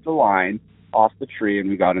grabbed the line off the tree, and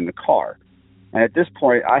we got in the car. And at this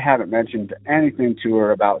point, I haven't mentioned anything to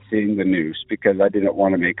her about seeing the noose because I didn't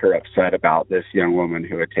want to make her upset about this young woman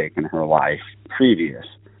who had taken her life previous.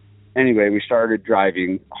 Anyway, we started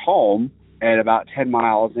driving home, and about 10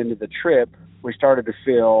 miles into the trip, we started to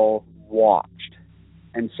feel watched.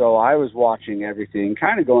 And so I was watching everything,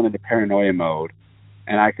 kind of going into paranoia mode,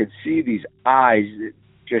 and I could see these eyes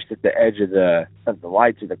just at the edge of the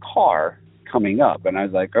lights of the car coming up. And I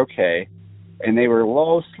was like, okay. And they were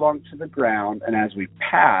low slunk to the ground, and as we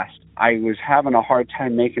passed, I was having a hard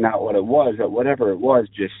time making out what it was, but whatever it was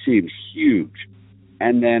just seemed huge.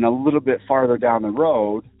 And then a little bit farther down the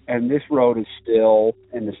road, and this road is still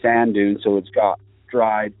in the sand dunes, so it's got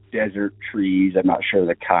dried desert trees, I'm not sure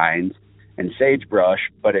the kinds, and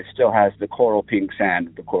sagebrush, but it still has the coral pink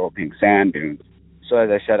sand dunes. So as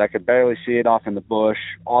I said, I could barely see it off in the bush.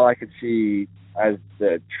 All I could see as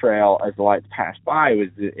the trail, as the lights passed by, was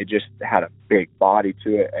that it just had a big body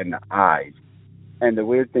to it and the eyes. And the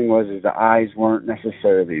weird thing was is the eyes weren't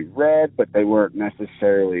necessarily red, but they weren't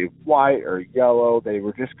necessarily white or yellow. They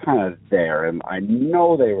were just kind of there, and I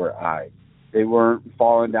know they were eyes. They weren't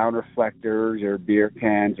falling down reflectors or beer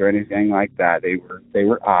cans or anything like that. They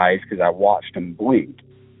were eyes because I watched them blink.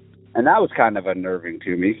 And that was kind of unnerving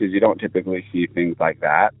to me because you don't typically see things like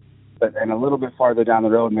that. But then a little bit farther down the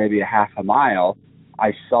road, maybe a half a mile,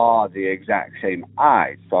 I saw the exact same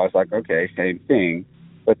eyes. So I was like, okay, same thing.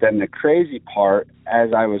 But then the crazy part,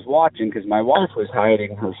 as I was watching, because my wife was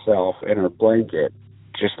hiding herself in her blanket,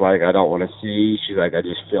 just like, I don't want to see. She's like, I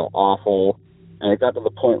just feel awful. And it got to the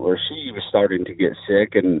point where she was starting to get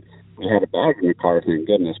sick, and we had a bag in the car, thank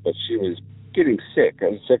goodness, but she was getting sick,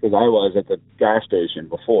 as sick as I was at the gas station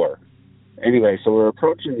before. Anyway, so we're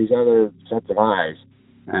approaching these other sets of eyes,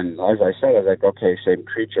 and as I said, I was like, okay, same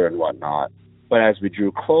creature and whatnot. But as we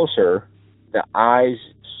drew closer, the eyes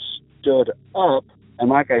stood up, and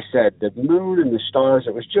like I said, the moon and the stars,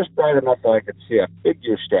 it was just bright enough that I could see a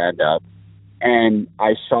figure stand up, and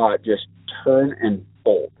I saw it just turn and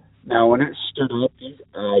bolt. Now, when it stood up, these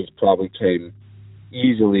eyes probably came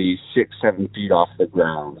easily 6-7 feet off the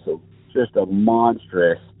ground, so just a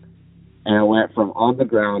monstrous, and it went from on the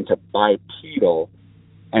ground to bipedal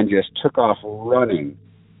and just took off running,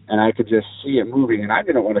 and I could just see it moving, and I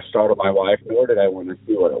didn't want to startle my wife, nor did I want to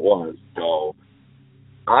see what it was, so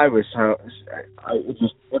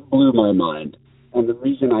it blew my mind. And the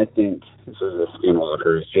reason I think this is a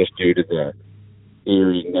skinwalker is just due to the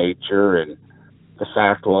eerie nature, and the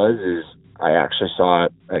fact is I actually saw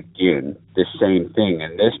it again, the same thing,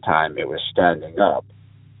 and this time it was standing up,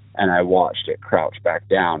 and I watched it crouch back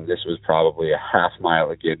down. This was probably a half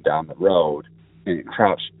mile again down the road, and it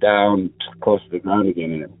crouched down close to the ground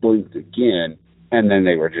again, and it blinked again, and then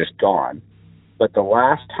they were just gone. But the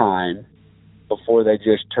last time, before they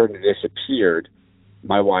just turned and disappeared,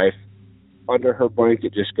 my wife, under her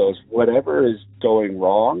blanket, just goes, whatever is going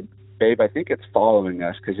wrong, babe, I think it's following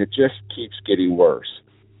us because it just keeps getting worse.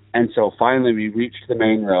 And so finally we reached the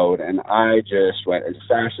main road, and I just went as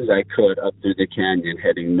fast as I could up through the canyon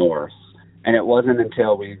heading north. And it wasn't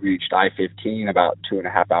until we reached I-15 about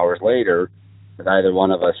 2.5 hours later that either one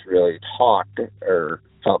of us really talked or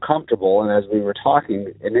felt comfortable. And as we were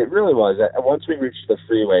talking, and it really was, once we reached the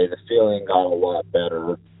freeway, the feeling got a lot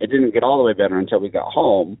better. It didn't get all the way better until we got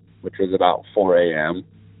home, which was about 4 a.m.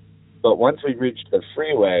 But once we reached the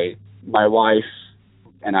freeway, my wife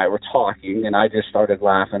and I were talking, and I just started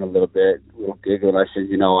laughing a little bit, a little giggle, and I said,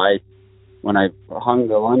 when I hung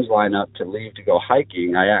the lunge line up to leave to go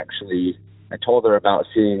hiking, I told her about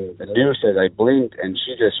seeing the noose as I blinked, and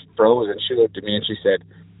she just froze, and she looked at me and she said,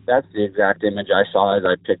 that's the exact image I saw as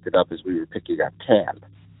I picked it up as we were picking up camp.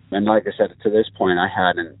 And like I said, to this point, I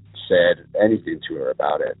hadn't said anything to her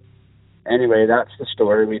about it. Anyway, that's the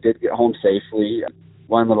story. We did get home safely.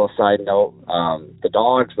 One little side note, the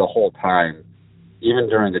dogs the whole time, even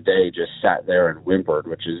during the day, just sat there and whimpered,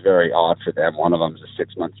 which is very odd for them. One of them's a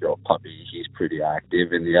 6-month-old puppy. He's pretty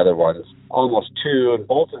active, and the other one's almost 2, and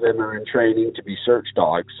both of them are in training to be search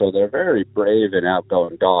dogs, so they're very brave and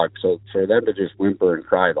outgoing dogs. So for them to just whimper and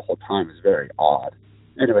cry the whole time is very odd.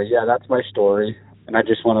 Anyway, yeah, that's my story, and I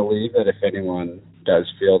just want to leave that if anyone does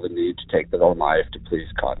feel the need to take their own life, to please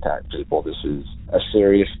contact people. This is a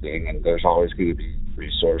serious thing, and there's always going to be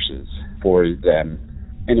resources for them.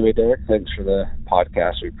 Anyway, Derek, thanks for the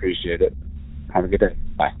podcast. We appreciate it. Have a good day.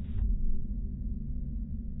 Bye.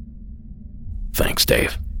 Thanks,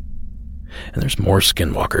 Dave. And there's more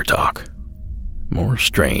skinwalker talk. More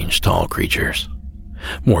strange, tall creatures.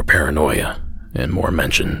 More paranoia and more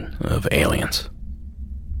mention of aliens.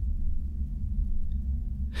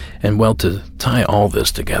 And well, to tie all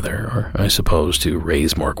this together, or I suppose to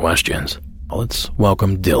raise more questions, let's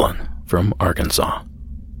welcome Dylan from Arkansas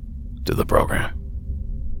to the program.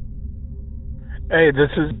 Hey,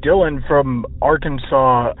 this is Dylan from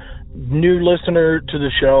Arkansas. New listener to the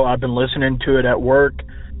show. I've been listening to it at work,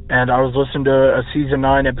 and I was listening to a season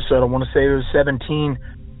 9 episode. I want to say it was 17,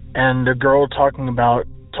 and the girl talking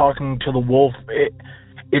to the wolf.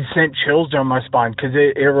 It sent chills down my spine because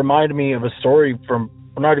it reminded me of a story from,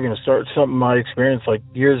 well, not even a story, something I experienced like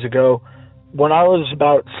years ago. When I was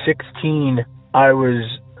about 16, I was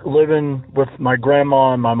living with my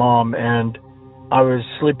grandma and my mom, and I was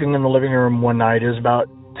sleeping in the living room one night. It was about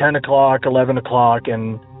 10 o'clock, 11 o'clock,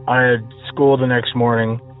 and I had school the next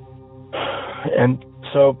morning. And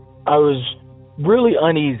so I was really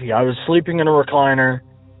uneasy. I was sleeping in a recliner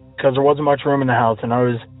because there wasn't much room in the house, and I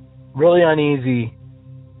was really uneasy.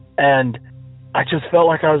 And I just felt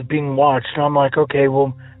like I was being watched. And I'm like, okay,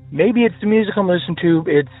 well, maybe it's the music I'm listening to.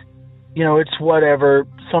 It's whatever.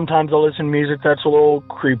 Sometimes I'll listen to music that's a little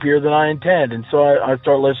creepier than I intend. And so I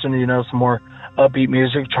start listening to, some more upbeat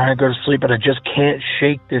music, trying to go to sleep, but I just can't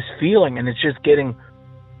shake this feeling, and it's just getting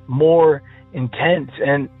more intense.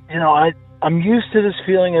 And, I'm used to this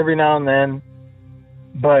feeling every now and then,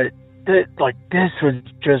 but this was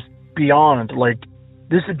just beyond,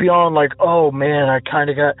 this is beyond, oh man, I kind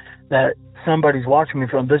of got that somebody's watching me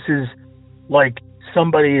from. This is like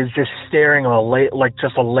somebody is just staring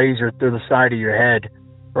just a laser through the side of your head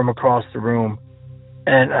from across the room.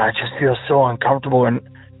 And I just feel so uncomfortable. And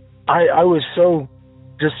I was so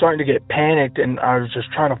just starting to get panicked, and I was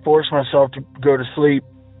just trying to force myself to go to sleep.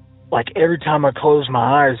 Like every time I closed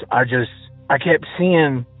my eyes, I kept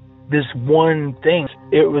seeing this one thing.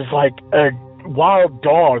 It was like a wild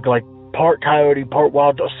dog, like part coyote, part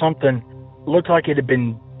wild dog, something. Looked like it had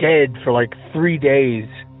been dead for 3 days,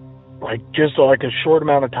 just a short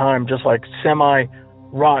amount of time, just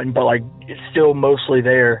semi-rotten, but it's still mostly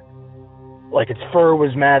there. Its fur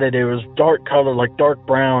was matted. It was dark color, dark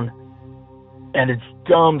brown, and its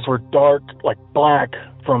gums were dark, black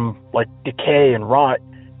from decay and rot,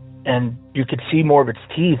 and you could see more of its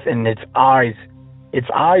teeth and its eyes. Its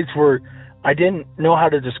eyes were, I didn't know how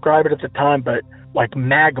to describe it at the time, but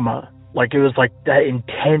magma. It was that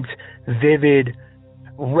intense, vivid,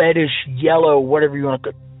 reddish yellow, whatever you want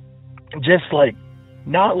to, just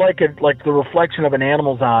not the reflection of an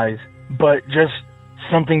animal's eyes, but just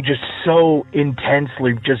something just so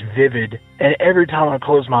intensely just vivid. And every time I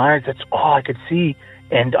closed my eyes, that's all I could see.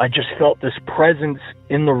 And I just felt this presence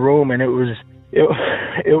in the room, and it was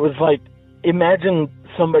imagine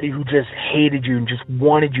somebody who just hated you and just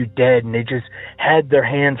wanted you dead, and they just had their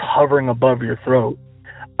hands hovering above your throat.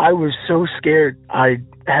 I was so scared. I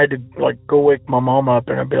had to go wake my mom up,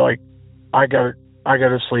 and I'd be like, I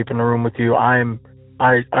gotta sleep in the room with you. I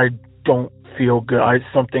don't feel good.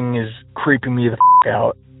 Something is creeping me the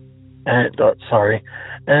out. And sorry.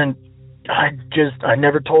 And I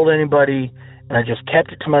never told anybody, and I just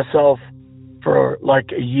kept it to myself for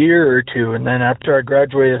a year or two. And then after I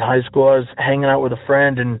graduated high school, I was hanging out with a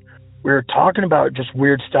friend, and we were talking about just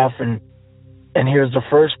weird stuff, and he was the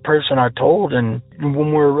first person I told. And when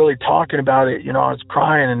we were really talking about it, I was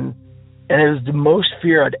crying, and it was the most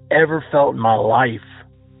fear I'd ever felt in my life.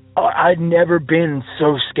 I'd never been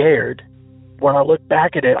so scared. When I look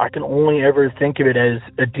back at it, I can only ever think of it as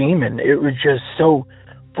a demon. It was just so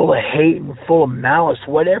full of hate and full of malice.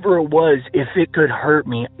 Whatever it was, if it could hurt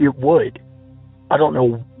me, it would. I don't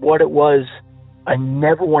know what it was. I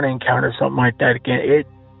never want to encounter something like that again.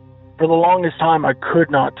 For the longest time, I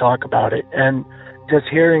could not talk about it. And just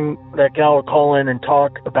hearing that gal call in and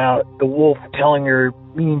talk about the wolf telling her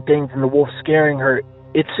mean things and the wolf scaring her,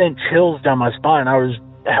 it sent chills down my spine. I was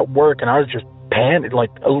at work, and I was just panicked,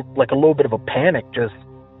 like a little bit of a panic, just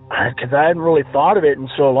because I hadn't really thought of it in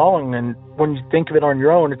so long. And when you think of it on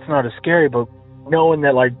your own, it's not as scary, but knowing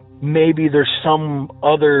that maybe there's some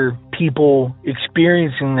other people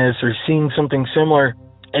experiencing this or seeing something similar,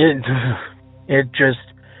 it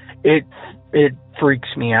freaks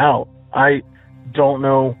me out. I don't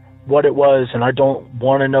know what it was, and I don't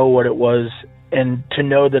want to know what it was, and to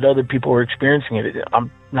know that other people are experiencing it,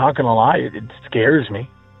 I'm not gonna lie, it scares me.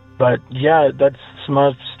 But yeah, that's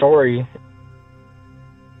my story.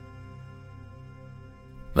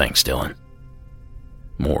 Thanks, Dylan.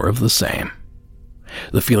 More of the same.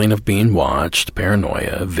 The feeling of being watched,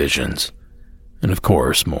 paranoia, visions, and of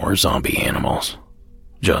course more zombie animals,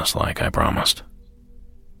 just like I promised.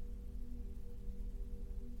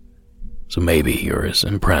 So maybe you're as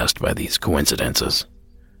impressed by these coincidences,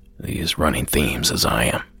 these running themes as I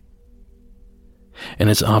am. And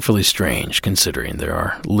it's awfully strange considering there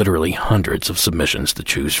are literally hundreds of submissions to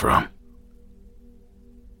choose from.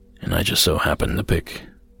 And I just so happened to pick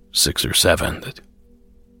 6 or 7 that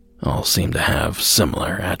all seem to have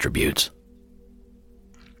similar attributes.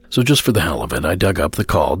 So just for the hell of it, I dug up the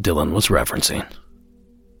call Dylan was referencing.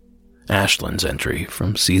 Ashlyn's entry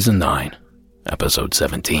from Season 9, Episode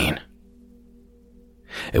 17.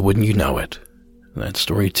 And wouldn't you know it, that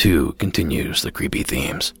story too continues the creepy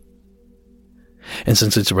themes. And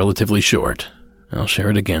since it's relatively short, I'll share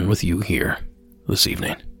it again with you here this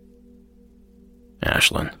evening.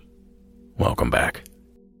 Ashlyn, welcome back.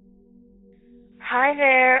 Hi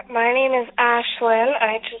there, my name is Ashlyn.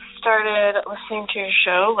 I just started listening to your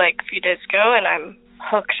show like a few days ago and I'm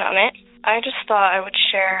hooked on it. I just thought I would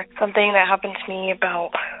share something that happened to me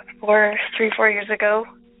about 4 years ago,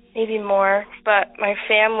 maybe more. But my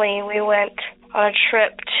family, we went on a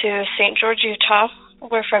trip to St. George, Utah.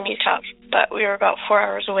 We're from Utah, but we were about 4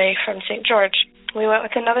 hours away from St. George. We went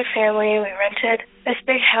with another family. We rented this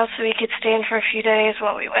big house so we could stay in for a few days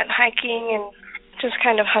while we went hiking and just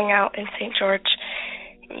kind of hung out in St. George.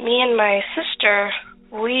 Me and my sister,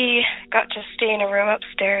 we got to stay in a room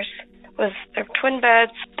upstairs with their twin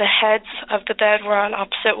beds. The heads of the bed were on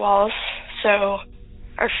opposite walls, so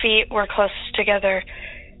our feet were closest together.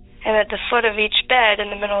 And at the foot of each bed in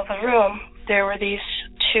the middle of the room, there were these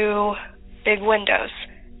 2 big windows.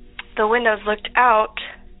 The windows looked out,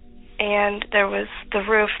 and there was the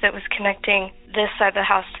roof that was connecting this side of the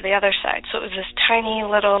house to the other side. So it was this tiny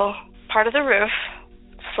little part of the roof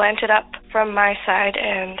slanted up from my side,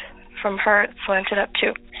 and from her it slanted up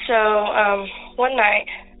too. So one night,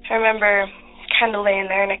 I remember kind of laying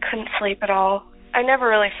there and I couldn't sleep at all. I never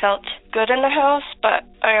really felt good in the house, but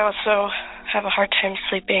I also have a hard time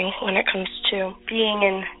sleeping when it comes to being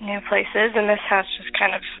in new places, and this house just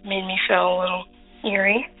kind of made me feel a little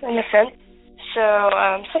eerie in a sense. So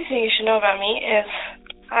something you should know about me is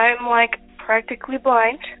I'm like practically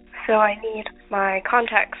blind, so I need my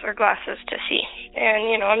contacts or glasses to see.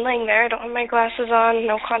 And, I'm laying there, I don't have my glasses on,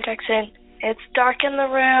 no contacts in. It's dark in the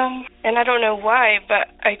room, and I don't know why, but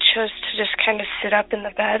I chose to just kind of sit up in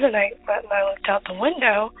the bed, and I looked out the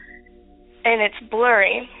window, and it's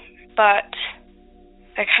blurry, but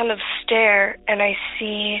I kind of stare, and I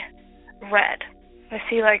see red. I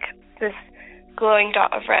see, like, this glowing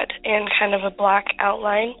dot of red in kind of a black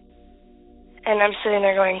outline, and I'm sitting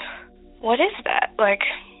there going, what is that? Like,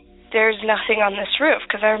 there's nothing on this roof,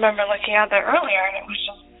 because I remember looking out there earlier, and it was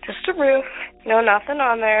just a roof, nothing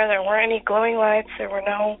on there. There weren't any glowing lights. There were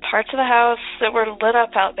no parts of the house that were lit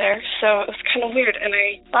up out there, so it was kind of weird, and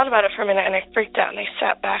I thought about it for a minute, and I freaked out, and I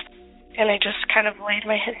sat back, and I just kind of laid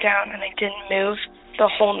my head down, and I didn't move the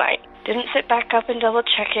whole night. Didn't sit back up and double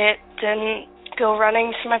check it, didn't go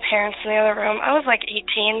running to my parents in the other room. I was like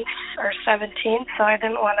 18 or 17, so I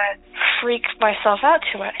didn't want to freak myself out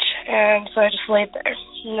too much, and so I just laid there.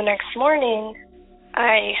 And the next morning,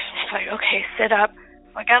 I was like, okay, sit up,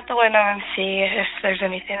 look out the window and see if there's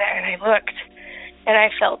anything there, and I looked, and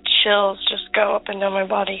I felt chills just go up and down my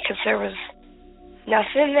body because there was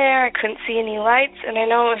nothing there. I couldn't see any lights, and I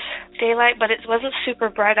know it was daylight, but it wasn't super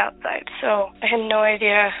bright outside, so I had no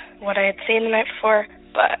idea what I had seen the night before,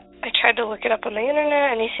 but I tried to look it up on the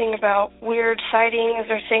internet, anything about weird sightings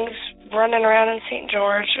or things running around in St.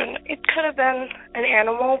 George, and it could have been an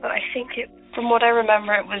animal, but I think from what I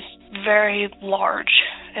remember, it was very large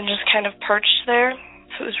and just kind of perched there.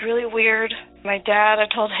 So it was really weird. My dad, I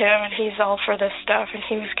told him, and he's all for this stuff, and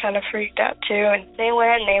he was kind of freaked out too. And they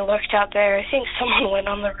went and they looked out there. I think someone went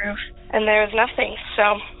on the roof, and there was nothing.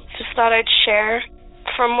 So just thought I'd share.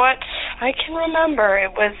 From what I can remember,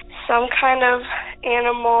 it was some kind of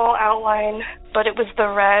animal outline, but it was the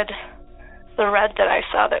red that I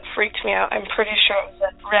saw that freaked me out. I'm pretty sure it was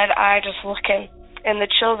that red eye just looking, and the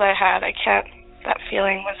chills I had, that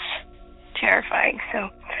feeling was terrifying. So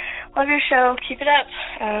love your show. Keep it up.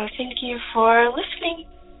 Thank you for listening.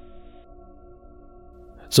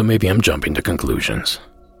 So maybe I'm jumping to conclusions.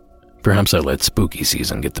 Perhaps I let spooky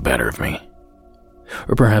season get the better of me.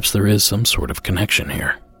 Or perhaps there is some sort of connection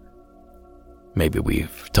here. Maybe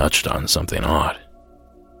we've touched on something odd.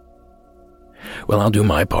 Well, I'll do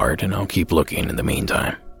my part and I'll keep looking in the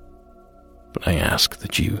meantime. But I ask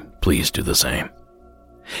that you please do the same.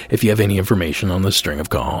 If you have any information on this string of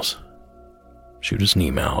calls, shoot us an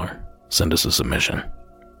email or send us a submission.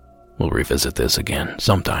 We'll revisit this again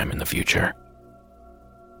sometime in the future.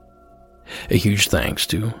 A huge thanks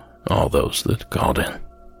to all those that called in.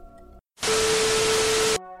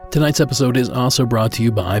 Tonight's episode is also brought to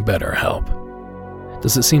you by BetterHelp.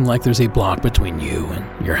 Does it seem like there's a block between you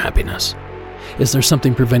and your happiness? Is there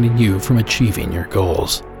something preventing you from achieving your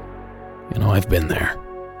goals? I've been there.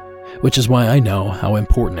 Which is why I know how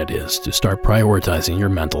important it is to start prioritizing your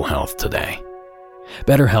mental health today.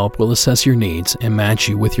 BetterHelp will assess your needs and match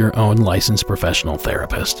you with your own licensed professional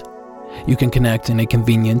therapist. You can connect in a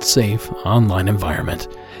convenient, safe, online environment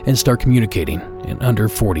and start communicating in under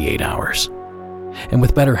 48 hours. And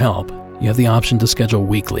with BetterHelp, you have the option to schedule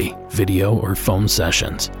weekly video or phone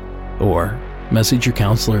sessions, or message your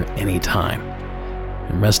counselor anytime.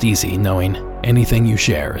 And rest easy knowing anything you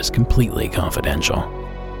share is completely confidential.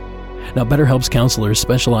 Now, BetterHelp's counselors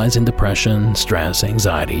specialize in depression, stress,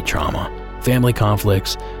 anxiety, trauma, family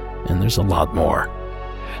conflicts, and there's a lot more.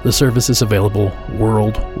 The service is available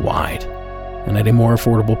worldwide and at a more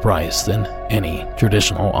affordable price than any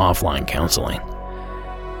traditional offline counseling.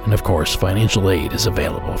 And of course, financial aid is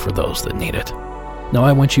available for those that need it. Now,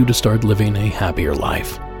 I want you to start living a happier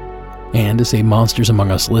life. And as a Monsters Among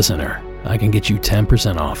Us listener, I can get you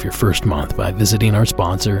 10% off your first month by visiting our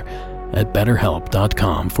sponsor at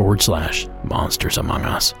betterhelp.com/Monsters Among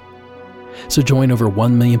Us. So join over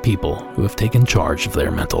 1 million people who have taken charge of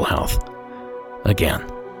their mental health. Again,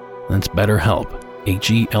 that's BetterHelp,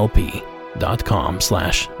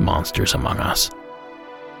 HELP.com/Monsters Among Us.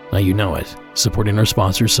 Now you know it, supporting our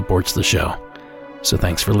sponsors supports the show. So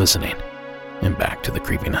thanks for listening, and back to the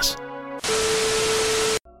creepiness.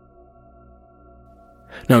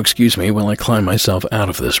 Now excuse me while I climb myself out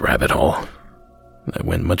of this rabbit hole. I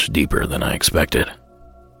went much deeper than I expected.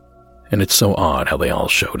 And it's so odd how they all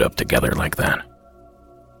showed up together like that.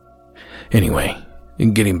 Anyway,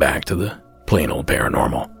 getting back to the plain old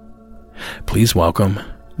paranormal. Please welcome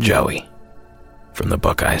Joey from the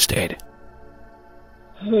Buckeye State.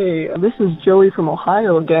 Hey, this is Joey from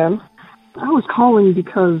Ohio again. I was calling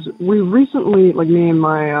because we recently, me and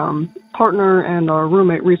my partner and our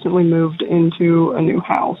roommate recently moved into a new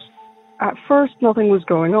house. At first, nothing was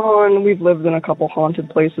going on. We've lived in a couple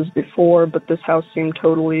haunted places before, but this house seemed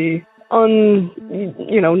totally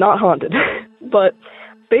not haunted. But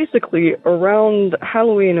basically, around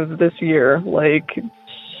Halloween of this year,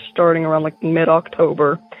 starting around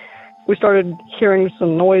mid-October, we started hearing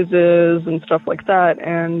some noises and stuff like that,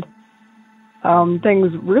 and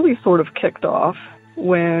things really sort of kicked off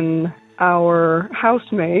when our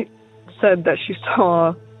housemate said that she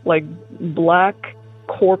saw black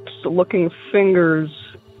corpse-looking fingers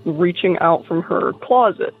reaching out from her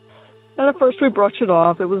closet. And at first we brushed it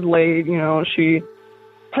off. It was late, she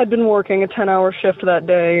had been working a 10-hour shift that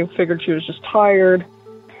day, figured she was just tired.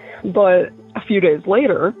 But a few days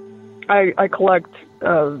later, I collect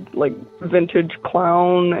vintage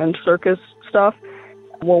clown and circus stuff.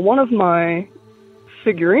 Well, one of my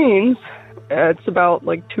figurines, it's about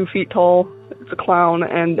 2 feet tall. It's a clown,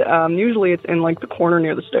 and usually it's in the corner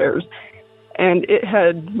near the stairs. And it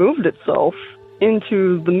had moved itself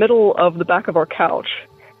into the middle of the back of our couch.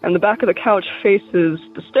 And the back of the couch faces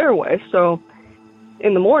the stairway. So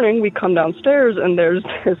in the morning, we come downstairs, and there's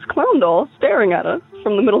this clown doll staring at us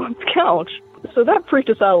from the middle of the couch. So that freaked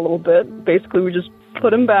us out a little bit. Basically, we just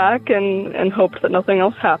put him back and hoped that nothing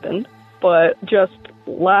else happened. But just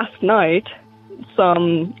last night,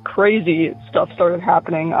 some crazy stuff started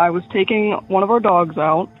happening. I was taking one of our dogs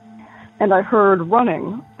out, and I heard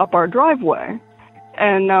running up our driveway.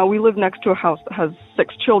 And now we live next to a house that has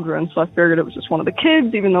 6 children, so I figured it was just one of the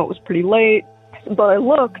kids, even though it was pretty late. But I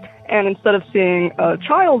looked, and instead of seeing a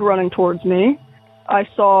child running towards me, I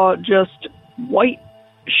saw just white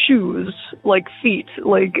shoes, feet,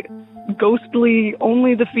 ghostly,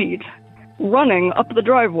 only the feet, running up the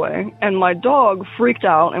driveway. And my dog freaked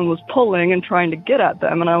out and was pulling and trying to get at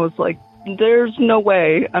them. And I was like, there's no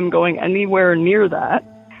way I'm going anywhere near that.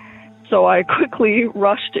 So I quickly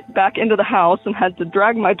rushed back into the house and had to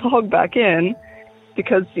drag my dog back in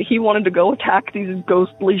because he wanted to go attack these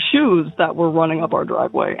ghostly shoes that were running up our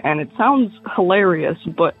driveway. And it sounds hilarious,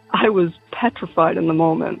 but I was petrified in the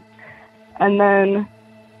moment. And then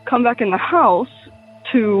come back in the house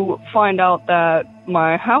to find out that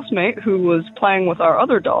my housemate, who was playing with our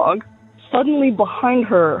other dog, suddenly behind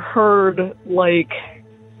her heard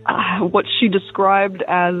what she described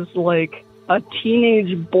as a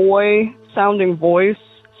teenage boy sounding voice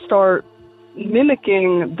start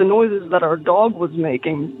mimicking the noises that our dog was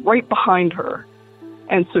making right behind her.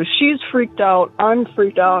 And so she's freaked out, I'm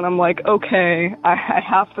freaked out, and I'm like, okay, I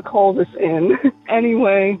have to call this in.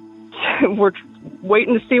 Anyway, we're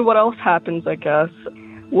waiting to see what else happens, I guess.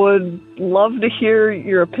 Would love to hear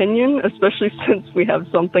your opinion, especially since we have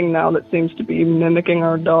something now that seems to be mimicking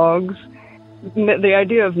our dogs. The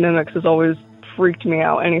idea of mimics has always freaked me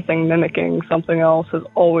out. Anything mimicking something else has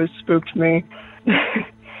always spooked me.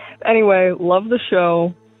 Anyway, love the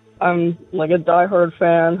show. I'm a diehard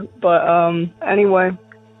fan. But anyway,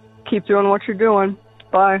 Keep doing what you're doing.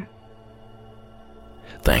 Bye.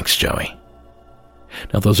 Thanks, Joey.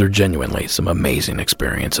 Now, those are genuinely some amazing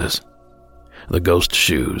experiences. The ghost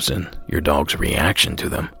shoes and your dog's reaction to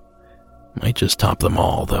them might just top them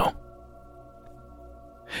all, though.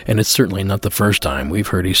 And it's certainly not the first time we've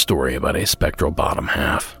heard a story about a spectral bottom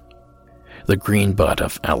half. The Green Butte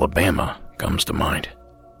of Alabama comes to mind.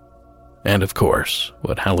 And of course,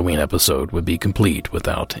 what Halloween episode would be complete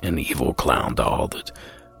without an evil clown doll that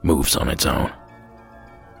moves on its own?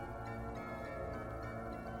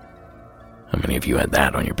 How many of you had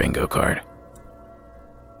that on your bingo card?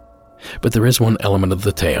 But there is one element of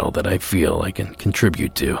the tale that I feel I can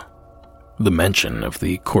contribute to. The mention of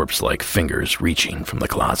the corpse-like fingers reaching from the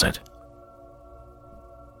closet.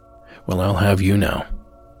 Well, I'll have you know,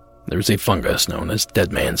 there's a fungus known as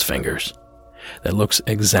dead man's fingers that looks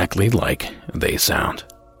exactly like they sound.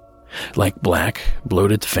 Like black,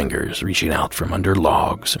 bloated fingers reaching out from under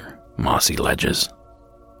logs or mossy ledges.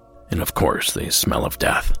 And of course, they smell of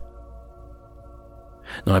death.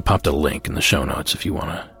 Now, I popped a link in the show notes if you want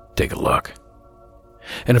to take a look.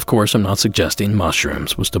 And of course, I'm not suggesting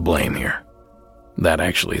mushrooms was to blame here. That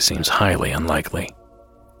actually seems highly unlikely.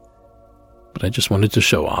 But I just wanted to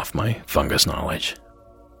show off my fungus knowledge.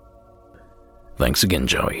 Thanks again,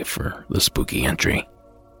 Joey, for the spooky entry.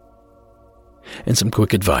 And some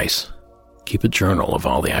quick advice. Keep a journal of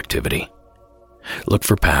all the activity. Look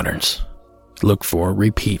for patterns. Look for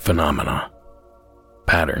repeat phenomena.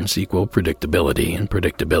 Patterns equal predictability, and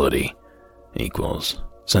predictability equals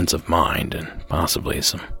sense of mind and possibly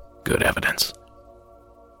some good evidence.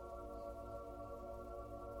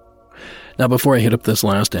 Now, before I hit up this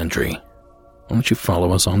last entry, why don't you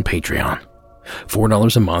follow us on Patreon?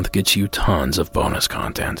 $4 a month gets you tons of bonus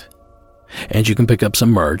content. And you can pick up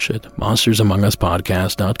some merch at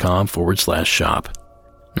monstersamonguspodcast.com/shop.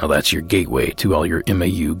 Now that's your gateway to all your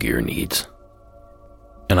MAU gear needs.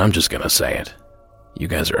 And I'm just gonna say it. You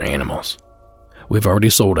guys are animals. We've already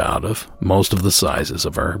sold out of most of the sizes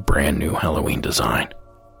of our brand new Halloween design.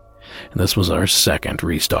 And this was our second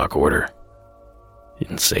restock order.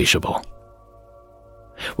 Insatiable.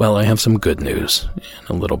 Well, I have some good news and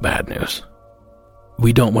a little bad news.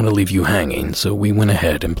 We don't want to leave you hanging, so we went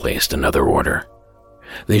ahead and placed another order.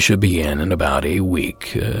 They should be in about a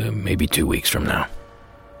week, maybe 2 weeks from now,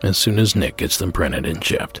 as soon as Nick gets them printed and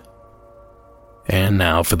shipped. And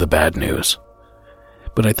now for the bad news.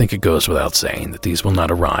 But I think it goes without saying that these will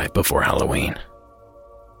not arrive before Halloween.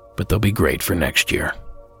 But they'll be great for next year.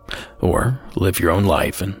 Or live your own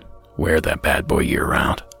life and wear that bad boy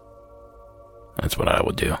year-round. That's what I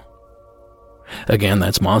would do. Again,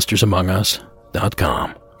 that's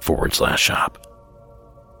monstersamongus.com/shop.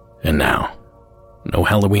 And now, no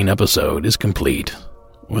Halloween episode is complete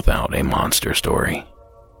without a monster story.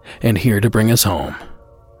 And here to bring us home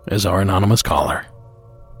is our anonymous caller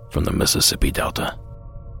from the Mississippi Delta.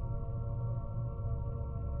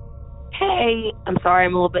 Hey, I'm sorry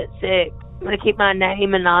I'm a little bit sick. I'm going to keep my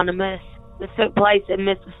name anonymous. This took place in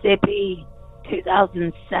Mississippi,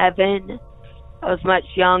 2007. I was much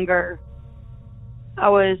younger. I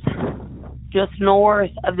was just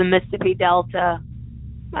north of the Mississippi Delta.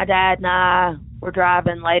 My dad and I were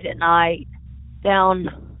driving late at night down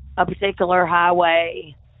a particular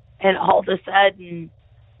highway, and all of a sudden,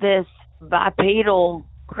 this bipedal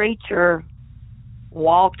creature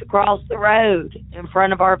walked across the road in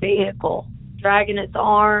front of our vehicle, dragging its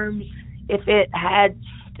arms. If it had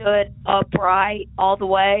stood upright all the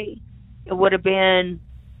way, it would have been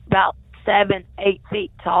about 7-8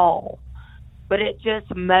 feet tall. But it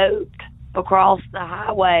just moped across the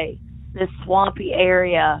highway, this swampy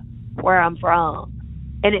area where I'm from.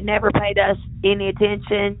 And it never paid us any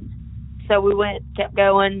attention. So we kept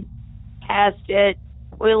going past it.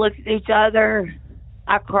 We looked at each other.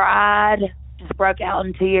 I cried, just broke out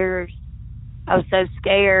in tears. I was so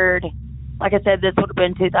scared. Like I said, this would have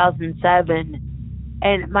been 2007.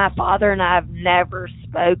 And my father and I have never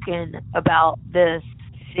spoken about this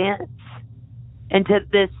since. And to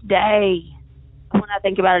this day, when I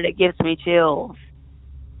think about it, it gives me chills.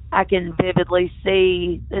 I can vividly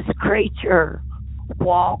see this creature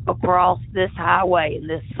walk across this highway in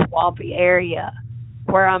this swampy area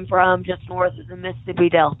where I'm from, just north of the Mississippi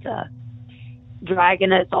Delta,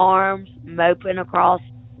 dragging its arms, moping across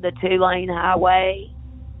the 2-lane highway,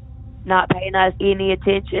 not paying us any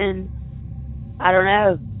attention. I don't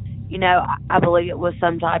know. You know, I believe it was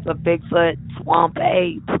some type of Bigfoot, swamp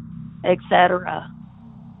ape, etc.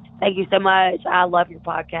 Thank you so much. I love your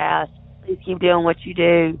podcast. Please keep doing what you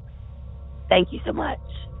do. Thank you so much.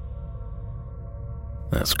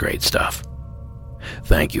 That's great stuff.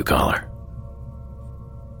 Thank you, caller.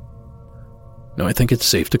 Now, I think it's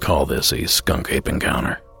safe to call this a skunk ape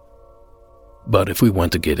encounter. But if we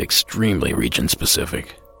want to get extremely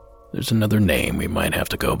region-specific, there's another name we might have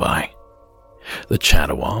to go by. The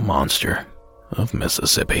Chattawa Monster of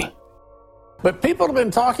Mississippi. But people have been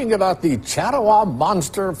talking about the Chattawa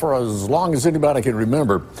Monster for as long as anybody can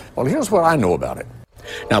remember. Well, here's what I know about it.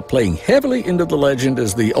 Now, playing heavily into the legend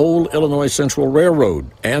is the old Illinois Central Railroad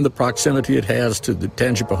and the proximity it has to the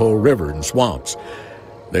Tangipahoa River and swamps.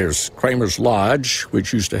 There's Kramer's Lodge,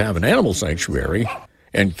 which used to have an animal sanctuary,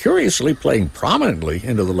 and curiously playing prominently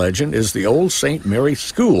into the legend is the old St. Mary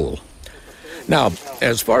School. Now,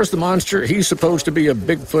 as far as the monster, he's supposed to be a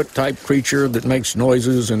Bigfoot-type creature that makes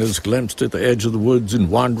noises and is glimpsed at the edge of the woods and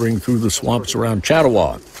wandering through the swamps around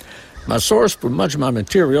Chattawa. My source for much of my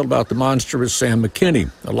material about the monster is Sam McKinney,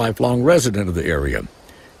 a lifelong resident of the area.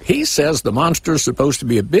 He says the monster is supposed to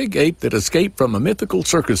be a big ape that escaped from a mythical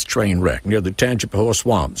circus train wreck near the Tangipahoa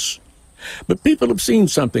swamps. But people have seen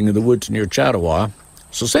something in the woods near Chattawa,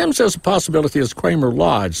 so Sam says a possibility is Kramer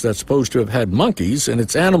Lodge that's supposed to have had monkeys in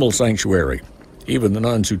its animal sanctuary. Even the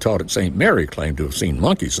nuns who taught at St. Mary claim to have seen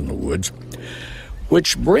monkeys in the woods.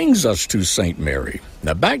 Which brings us to St. Mary.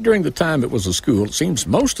 Now, back during the time it was a school, it seems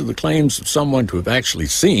most of the claims of someone to have actually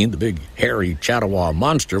seen the big, hairy Chattawa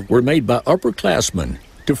monster were made by upperclassmen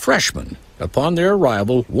to freshmen upon their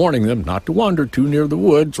arrival, warning them not to wander too near the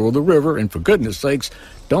woods or the river, and for goodness sakes,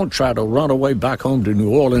 don't try to run away back home to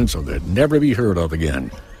New Orleans or they'll never be heard of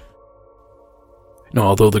again. Now,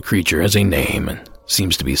 although the creature has a name and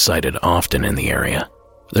seems to be sighted often in the area,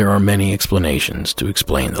 there are many explanations to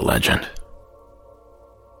explain the legend.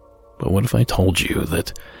 But what if I told you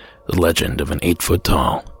that the legend of an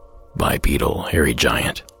 8-foot-tall, bipedal, hairy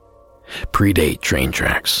giant predate train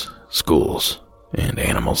tracks, schools, and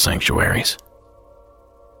animal sanctuaries?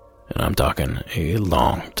 And I'm talking a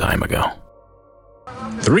long time ago.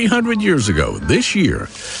 300 years ago, this year,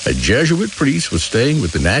 a Jesuit priest was staying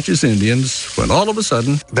with the Natchez Indians when all of a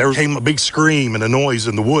sudden there came a big scream and a noise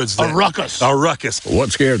in the woods. A ruckus. A ruckus.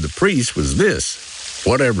 What scared the priest was this.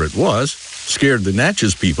 Whatever it was, scared the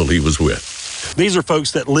Natchez people he was with. These are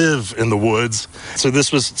folks that live in the woods, so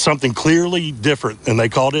this was something clearly different, and they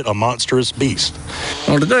called it a monstrous beast.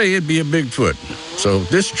 Well, today it'd be a Bigfoot. So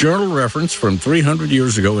this journal reference from 300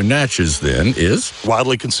 years ago in Natchez then is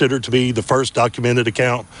widely considered to be the first documented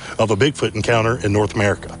account of a Bigfoot encounter in North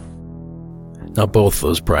America. Now, both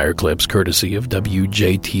those prior clips courtesy of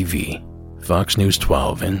WJTV, Fox News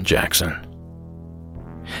 12 in Jackson.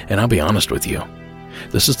 And I'll be honest with you,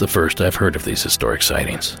 this is the first I've heard of these historic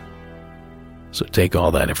sightings. So take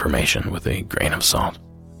all that information with a grain of salt.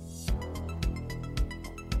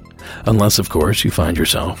 Unless, of course, you find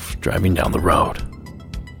yourself driving down the road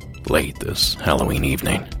late this Halloween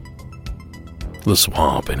evening. The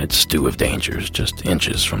swamp and its stew of dangers just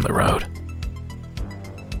inches from the road.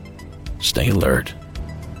 Stay alert.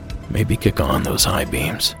 Maybe kick on those high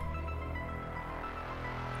beams.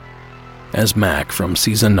 As Mac from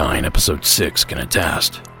Season 9, Episode 6 can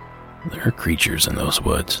attest, there are creatures in those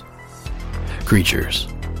woods. Creatures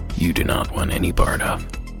you do not want any part of.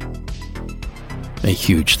 A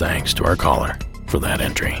huge thanks to our caller for that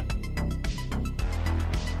entry.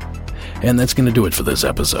 And that's going to do it for this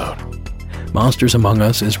episode. Monsters Among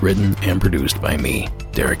Us is written and produced by me,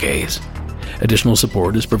 Derek Hayes. Additional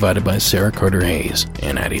support is provided by Sarah Carter Hayes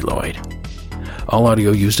and Addie Lloyd. All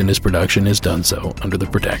audio used in this production is done so under the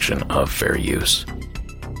protection of fair use.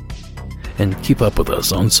 And keep up with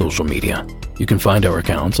us on social media. You can find our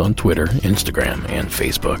accounts on Twitter, Instagram, and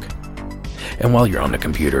Facebook. And while you're on the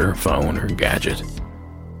computer, phone, or gadget,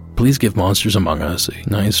 please give Monsters Among Us a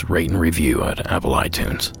nice rate and review at Apple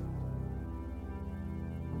iTunes.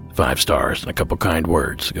 5 stars and a couple kind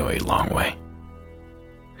words go a long way.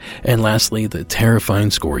 And lastly, the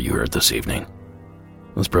terrifying score you heard this evening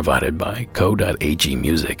was provided by Co.ag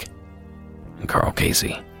Music and Carl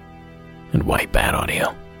Casey and White Bat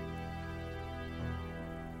Audio.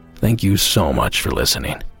 Thank you so much for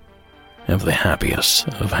listening. Have the happiest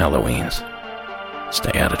of Halloweens.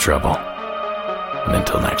 Stay out of trouble. And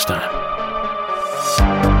until next time.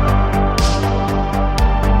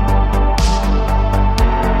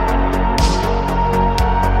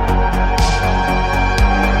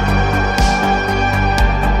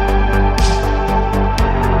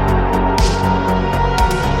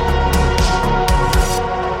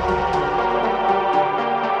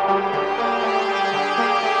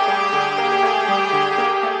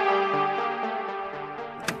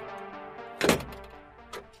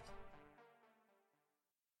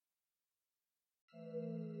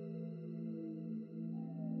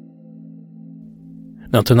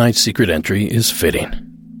 Now, tonight's secret entry is fitting,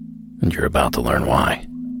 and you're about to learn why.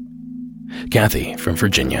 Kathy from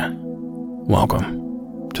Virginia,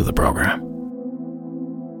 welcome to the program.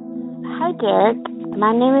 Hi, Derek.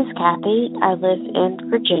 My name is Kathy. I live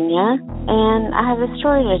in Virginia, and I have a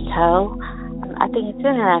story to tell. I think it's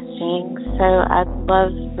interesting, so I'd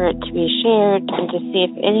love for it to be shared and to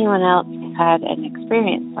see if anyone else has had an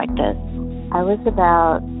experience like this. I was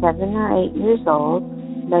about 7 or 8 years old,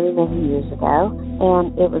 many, many years ago,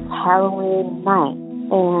 and it was Halloween night,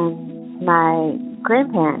 and my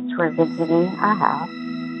grandparents were visiting our house,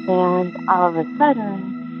 and all of a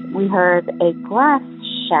sudden, we heard a glass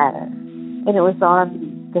shatter, and it was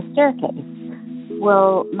on the staircase.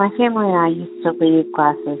 Well, my family and I used to leave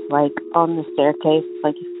glasses, like, on the staircase,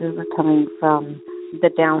 like if we were coming from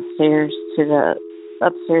the downstairs to the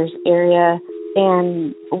upstairs area,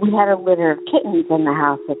 and we had a litter of kittens in the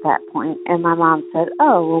house at that point, and my mom said,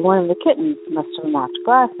 oh, well, one of the kittens must have knocked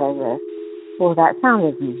glass over. Well, that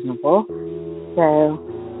sounded reasonable. So,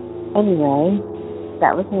 anyway,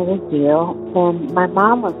 that was no big deal. And my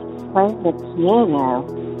mom was playing the piano,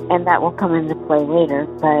 and that will come into play later,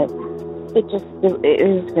 but it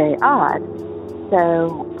was very odd.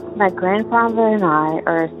 So, my grandfather and I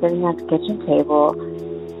are sitting at the kitchen table,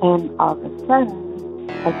 and all of a sudden,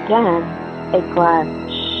 again, a glass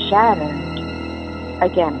shattered.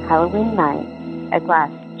 Again, Halloween night, a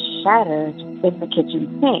glass shattered in the kitchen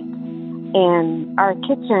sink. And our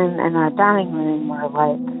kitchen and our dining room were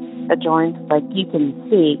like adjoined, like you can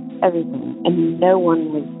see everything, and no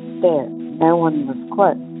one was there. No one was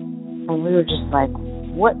close. And we were just like,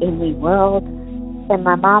 what in the world? And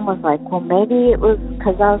my mom was like, well, maybe it was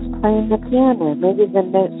because I was playing the piano. Maybe the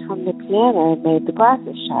notes from the piano made the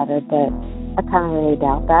glasses shatter, but I kind of really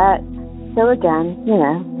doubt that. So again,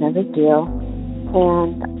 no big deal.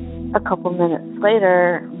 And a couple minutes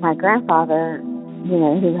later, my grandfather,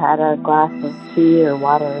 who had a glass of tea or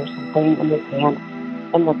water or something in his hand,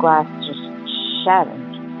 and the glass just shattered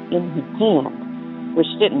in his hand, which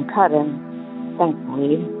didn't cut him,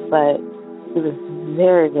 thankfully, but it was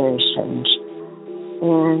very, very strange.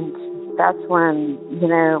 And that's when,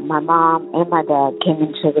 my mom and my dad came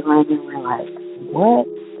into the room and were like, what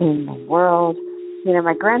in the world?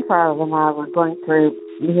 My grandfather and I were going through,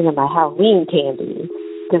 my Halloween candy,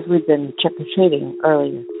 because we'd been trick-or-treating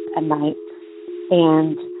earlier at night.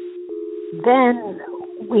 And then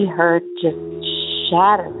we heard just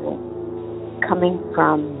shattering coming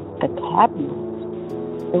from the cabinet.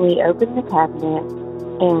 And we opened the cabinet,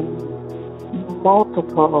 and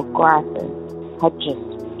multiple glasses had just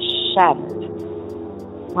shattered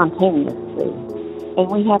spontaneously.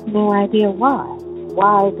 And we have no idea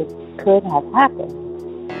why this could have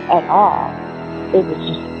happened at all. It was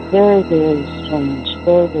just very, very strange,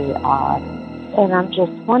 very, very odd. And I'm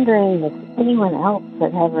just wondering if anyone else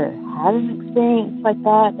had ever had an experience like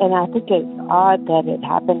that. And I think it's odd that it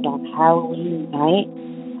happened on Halloween night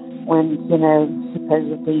when,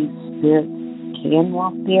 supposedly spirits can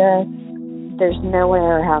walk the earth. There's no way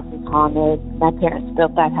our house is haunted. My parents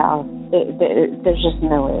built that house. There's just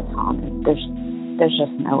no way it's haunted. There's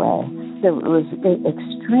just no way. So it was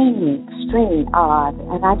extremely, extremely odd.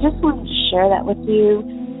 And I just wanted to share that with you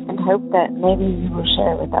and hope that maybe you will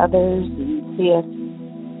share it with others and see if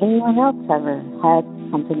anyone else ever had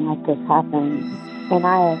something like this happen. And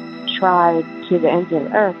I have tried to the ends of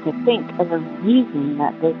the earth to think of a reason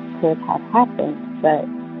that this could have happened, but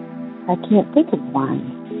I can't think of one.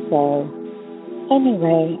 So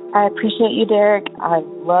anyway, I appreciate you, Derek. I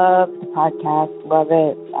love the podcast, love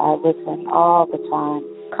it. I listen all the time,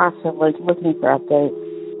 constantly looking for updates.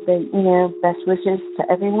 But, best wishes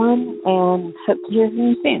to everyone, and hope to hear from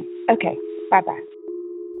you soon. Okay, bye-bye.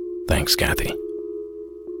 Thanks, Kathy.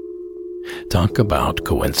 Talk about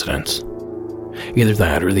coincidence. Either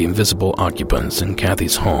that or the invisible occupants in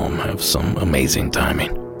Kathy's home have some amazing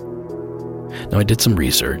timing. Now, I did some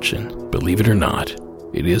research, and believe it or not,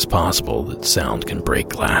 it is possible that sound can break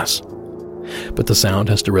glass. But the sound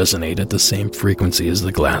has to resonate at the same frequency as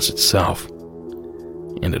the glass itself.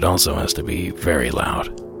 And it also has to be very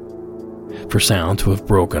loud. For sound to have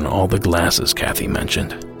broken all the glasses Kathy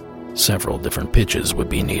mentioned, several different pitches would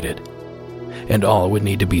be needed. And all would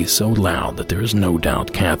need to be so loud that there is no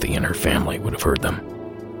doubt Kathy and her family would have heard them.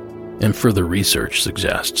 And further research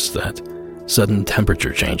suggests that sudden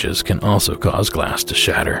temperature changes can also cause glass to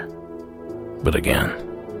shatter. But again,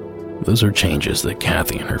 those are changes that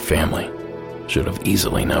Kathy and her family should have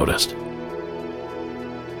easily noticed.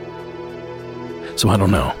 So I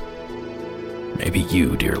don't know. Maybe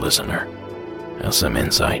you, dear listener, have some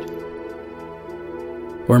insight.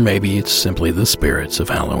 Or maybe it's simply the spirits of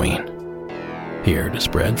Halloween, here to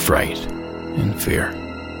spread fright and fear.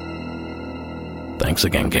 Thanks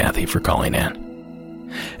again, Kathy, for calling in.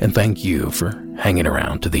 And thank you for hanging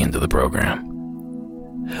around to the end of the program.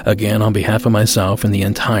 Again, on behalf of myself and the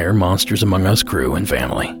entire Monsters Among Us crew and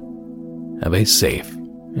family, have a safe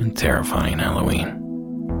and terrifying Halloween.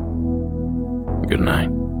 Good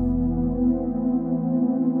night.